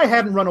 And if the guy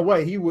hadn't run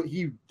away,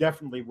 he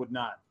definitely would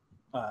not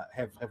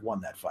have won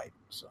that fight.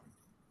 So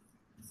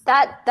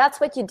that's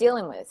what you're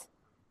dealing with.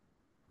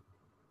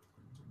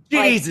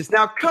 Jesus,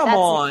 now come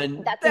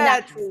on. That's a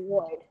natural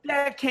wood.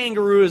 That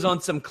kangaroo is on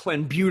some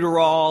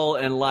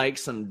clenbuterol and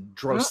some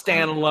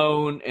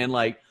drostanolone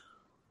and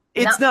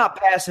it's not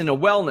passing a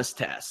wellness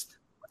test.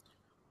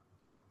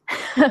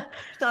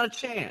 It's not a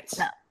chance.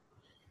 No.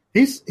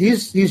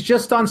 He's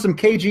just on some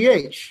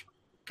KGH,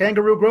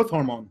 kangaroo growth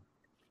hormone.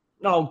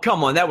 No,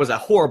 come on, that was a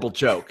horrible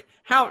joke.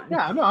 How?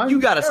 Yeah, no, you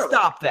got to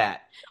stop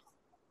that.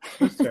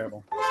 It's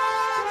terrible.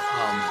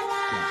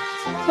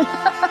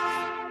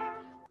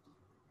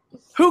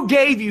 Who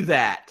gave you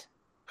that?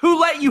 Who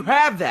let you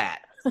have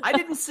that? I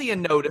didn't see a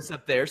notice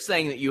up there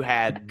saying that you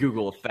had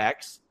Google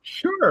Effects.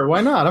 Sure, why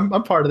not? I'm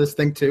part of this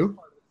thing too.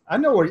 I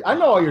know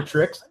all your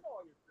tricks.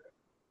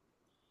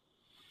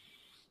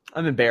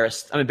 I'm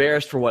embarrassed. I'm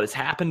embarrassed for what has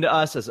happened to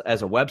us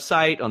as a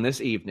website on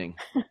this evening.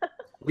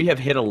 We have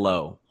hit a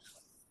low.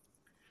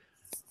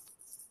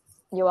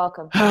 You're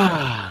welcome.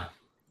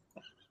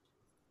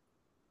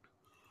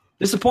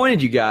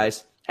 Disappointed, you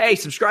guys. Hey,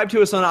 subscribe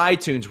to us on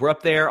iTunes. We're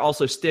up there.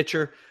 Also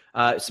Stitcher.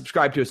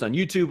 Subscribe to us on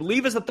YouTube.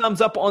 Leave us a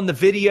thumbs up on the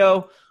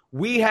video.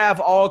 We have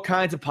all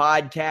kinds of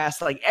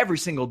podcasts like every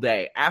single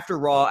day. After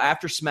Raw,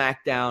 after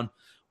SmackDown,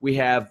 we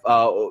have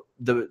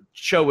the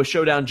show with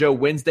Showdown Joe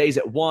Wednesdays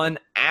at 1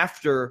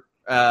 after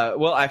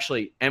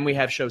and we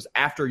have shows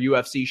after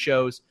UFC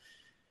shows.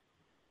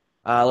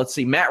 Let's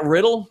see, Matt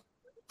Riddle,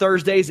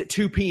 Thursdays at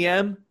 2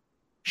 p.m.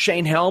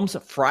 Shane Helms,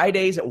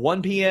 Fridays at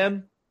 1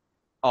 p.m.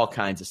 All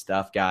kinds of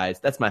stuff, guys.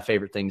 That's my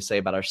favorite thing to say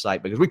about our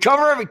site because we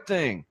cover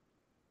everything.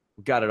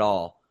 We got it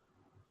all.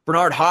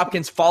 Bernard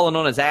Hopkins falling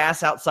on his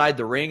ass outside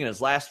the ring in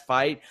his last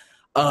fight.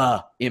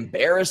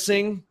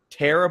 Embarrassing,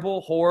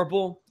 terrible,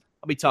 horrible.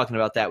 I'll be talking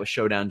about that with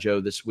Showdown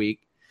Joe this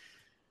week.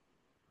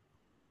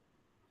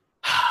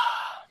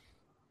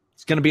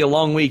 It's going to be a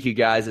long week, you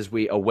guys, as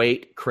we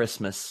await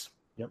Christmas.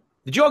 Yep.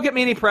 Did you all get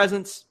me any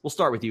presents? We'll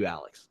start with you,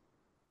 Alex.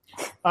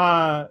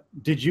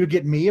 Did you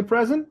get me a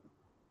present?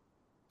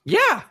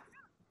 Yeah.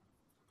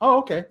 Oh,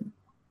 okay.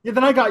 Yeah,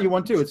 then I got you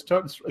one too.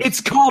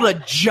 It's called a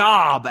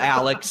job,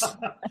 Alex.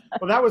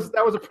 Well, that was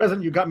a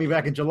present you got me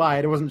back in July.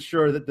 I wasn't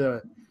sure that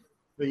the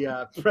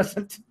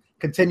present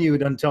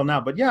continued until now.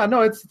 But yeah,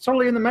 no, it's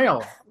totally in the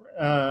mail.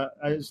 I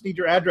just need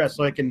your address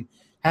so I can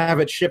have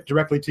it shipped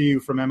directly to you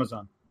from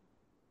Amazon.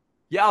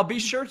 Yeah, I'll be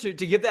sure to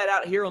give that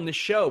out here on the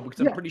show because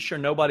I'm pretty sure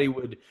nobody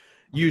would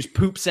use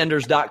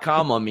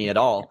poopsenders.com on me at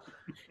all.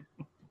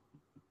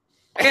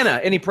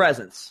 Anna, any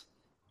presents?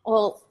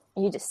 Well,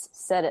 you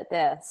just said it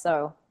there,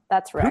 so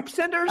that's right. Poop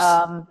senders?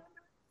 I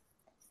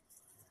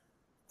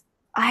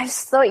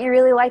just thought you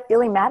really liked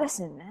Billy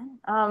Madison,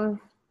 man.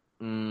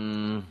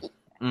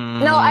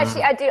 No,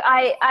 actually, I do.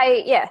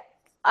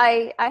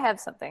 I have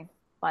something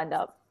lined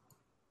up.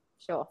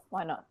 Sure,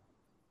 why not?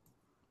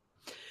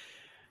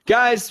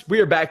 Guys,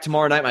 we are back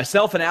tomorrow night.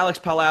 Myself and Alex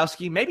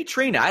Pawlowski, maybe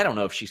Trina. I don't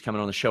know if she's coming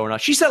on the show or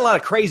not. She said a lot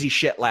of crazy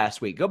shit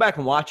last week. Go back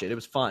and watch it. It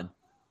was fun.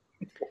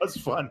 It was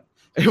fun.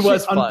 It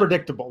was fun.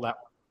 Unpredictable, that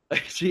one.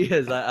 She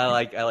is. I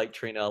like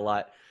Trina a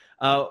lot.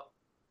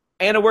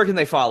 Anna, where can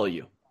they follow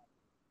you?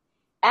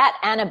 At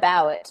Anna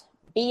Bauert.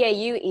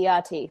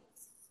 Bauert.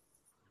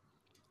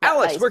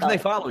 Alex, where can they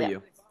follow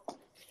you?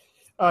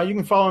 You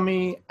can follow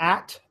me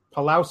at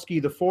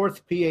Pawlowski the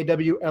Fourth,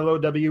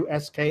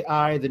 PAWLOWSKI,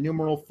 the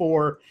numeral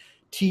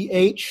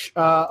 4TH,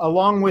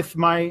 along with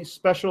my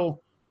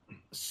special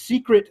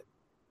secret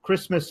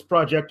Christmas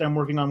project I'm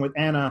working on with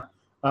Anna.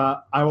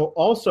 I will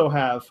also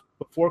have,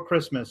 before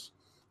Christmas,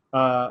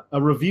 a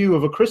review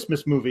of a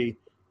Christmas movie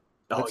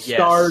that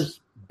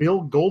stars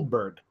Bill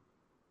Goldberg.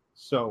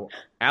 So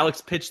Alex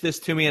pitched this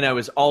to me, and I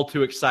was all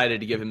too excited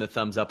to give him the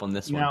thumbs up on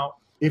this one. Now,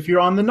 if you're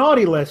on the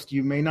naughty list,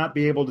 you may not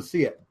be able to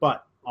see it,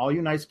 but all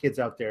you nice kids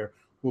out there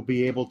will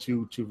be able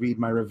to read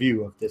my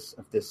review of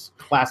this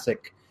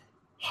classic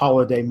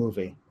holiday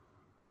movie.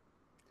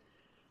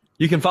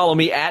 You can follow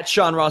me at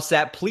Sean Ross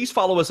Sapp. Please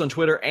follow us on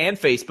Twitter and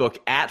Facebook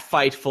at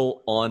Fightful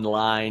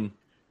Online.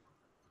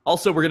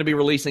 Also, we're going to be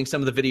releasing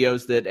some of the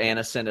videos that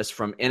Anna sent us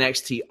from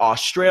NXT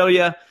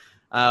Australia.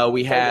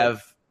 We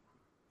have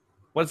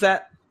 – what's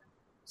that?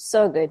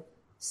 So good.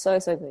 So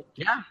good.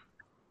 Yeah.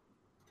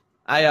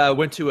 I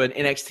went to an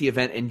NXT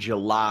event in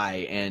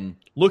July, and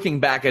looking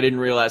back, I didn't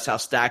realize how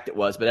stacked it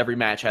was, but every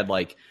match had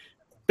like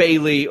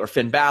Bayley or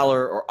Finn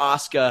Balor or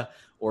Asuka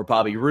or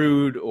Bobby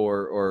Roode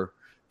or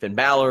Finn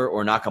Balor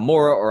or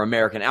Nakamura or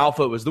American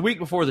Alpha. It was the week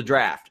before the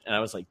draft, and I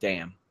was like,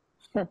 damn,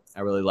 I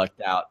really lucked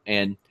out.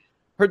 And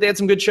heard they had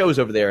some good shows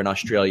over there in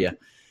Australia.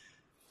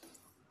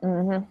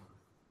 Mm-hmm.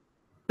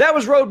 That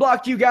was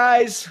Roadblock, you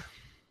guys.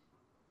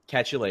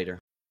 Catch you later.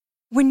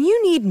 When you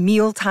need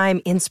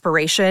mealtime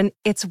inspiration,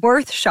 it's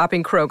worth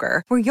shopping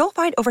Kroger, where you'll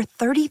find over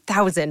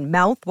 30,000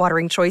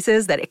 mouth-watering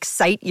choices that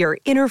excite your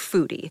inner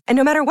foodie. And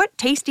no matter what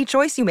tasty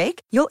choice you make,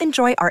 you'll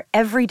enjoy our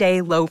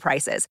everyday low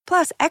prices,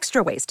 plus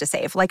extra ways to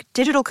save, like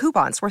digital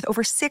coupons worth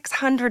over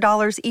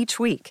 $600 each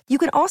week. You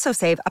can also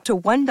save up to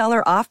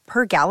 $1 off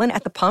per gallon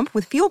at the pump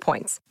with fuel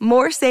points.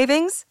 More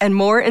savings and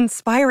more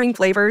inspiring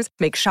flavors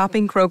make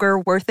shopping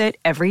Kroger worth it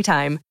every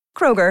time.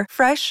 Kroger,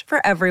 fresh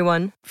for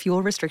everyone.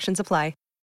 Fuel restrictions apply.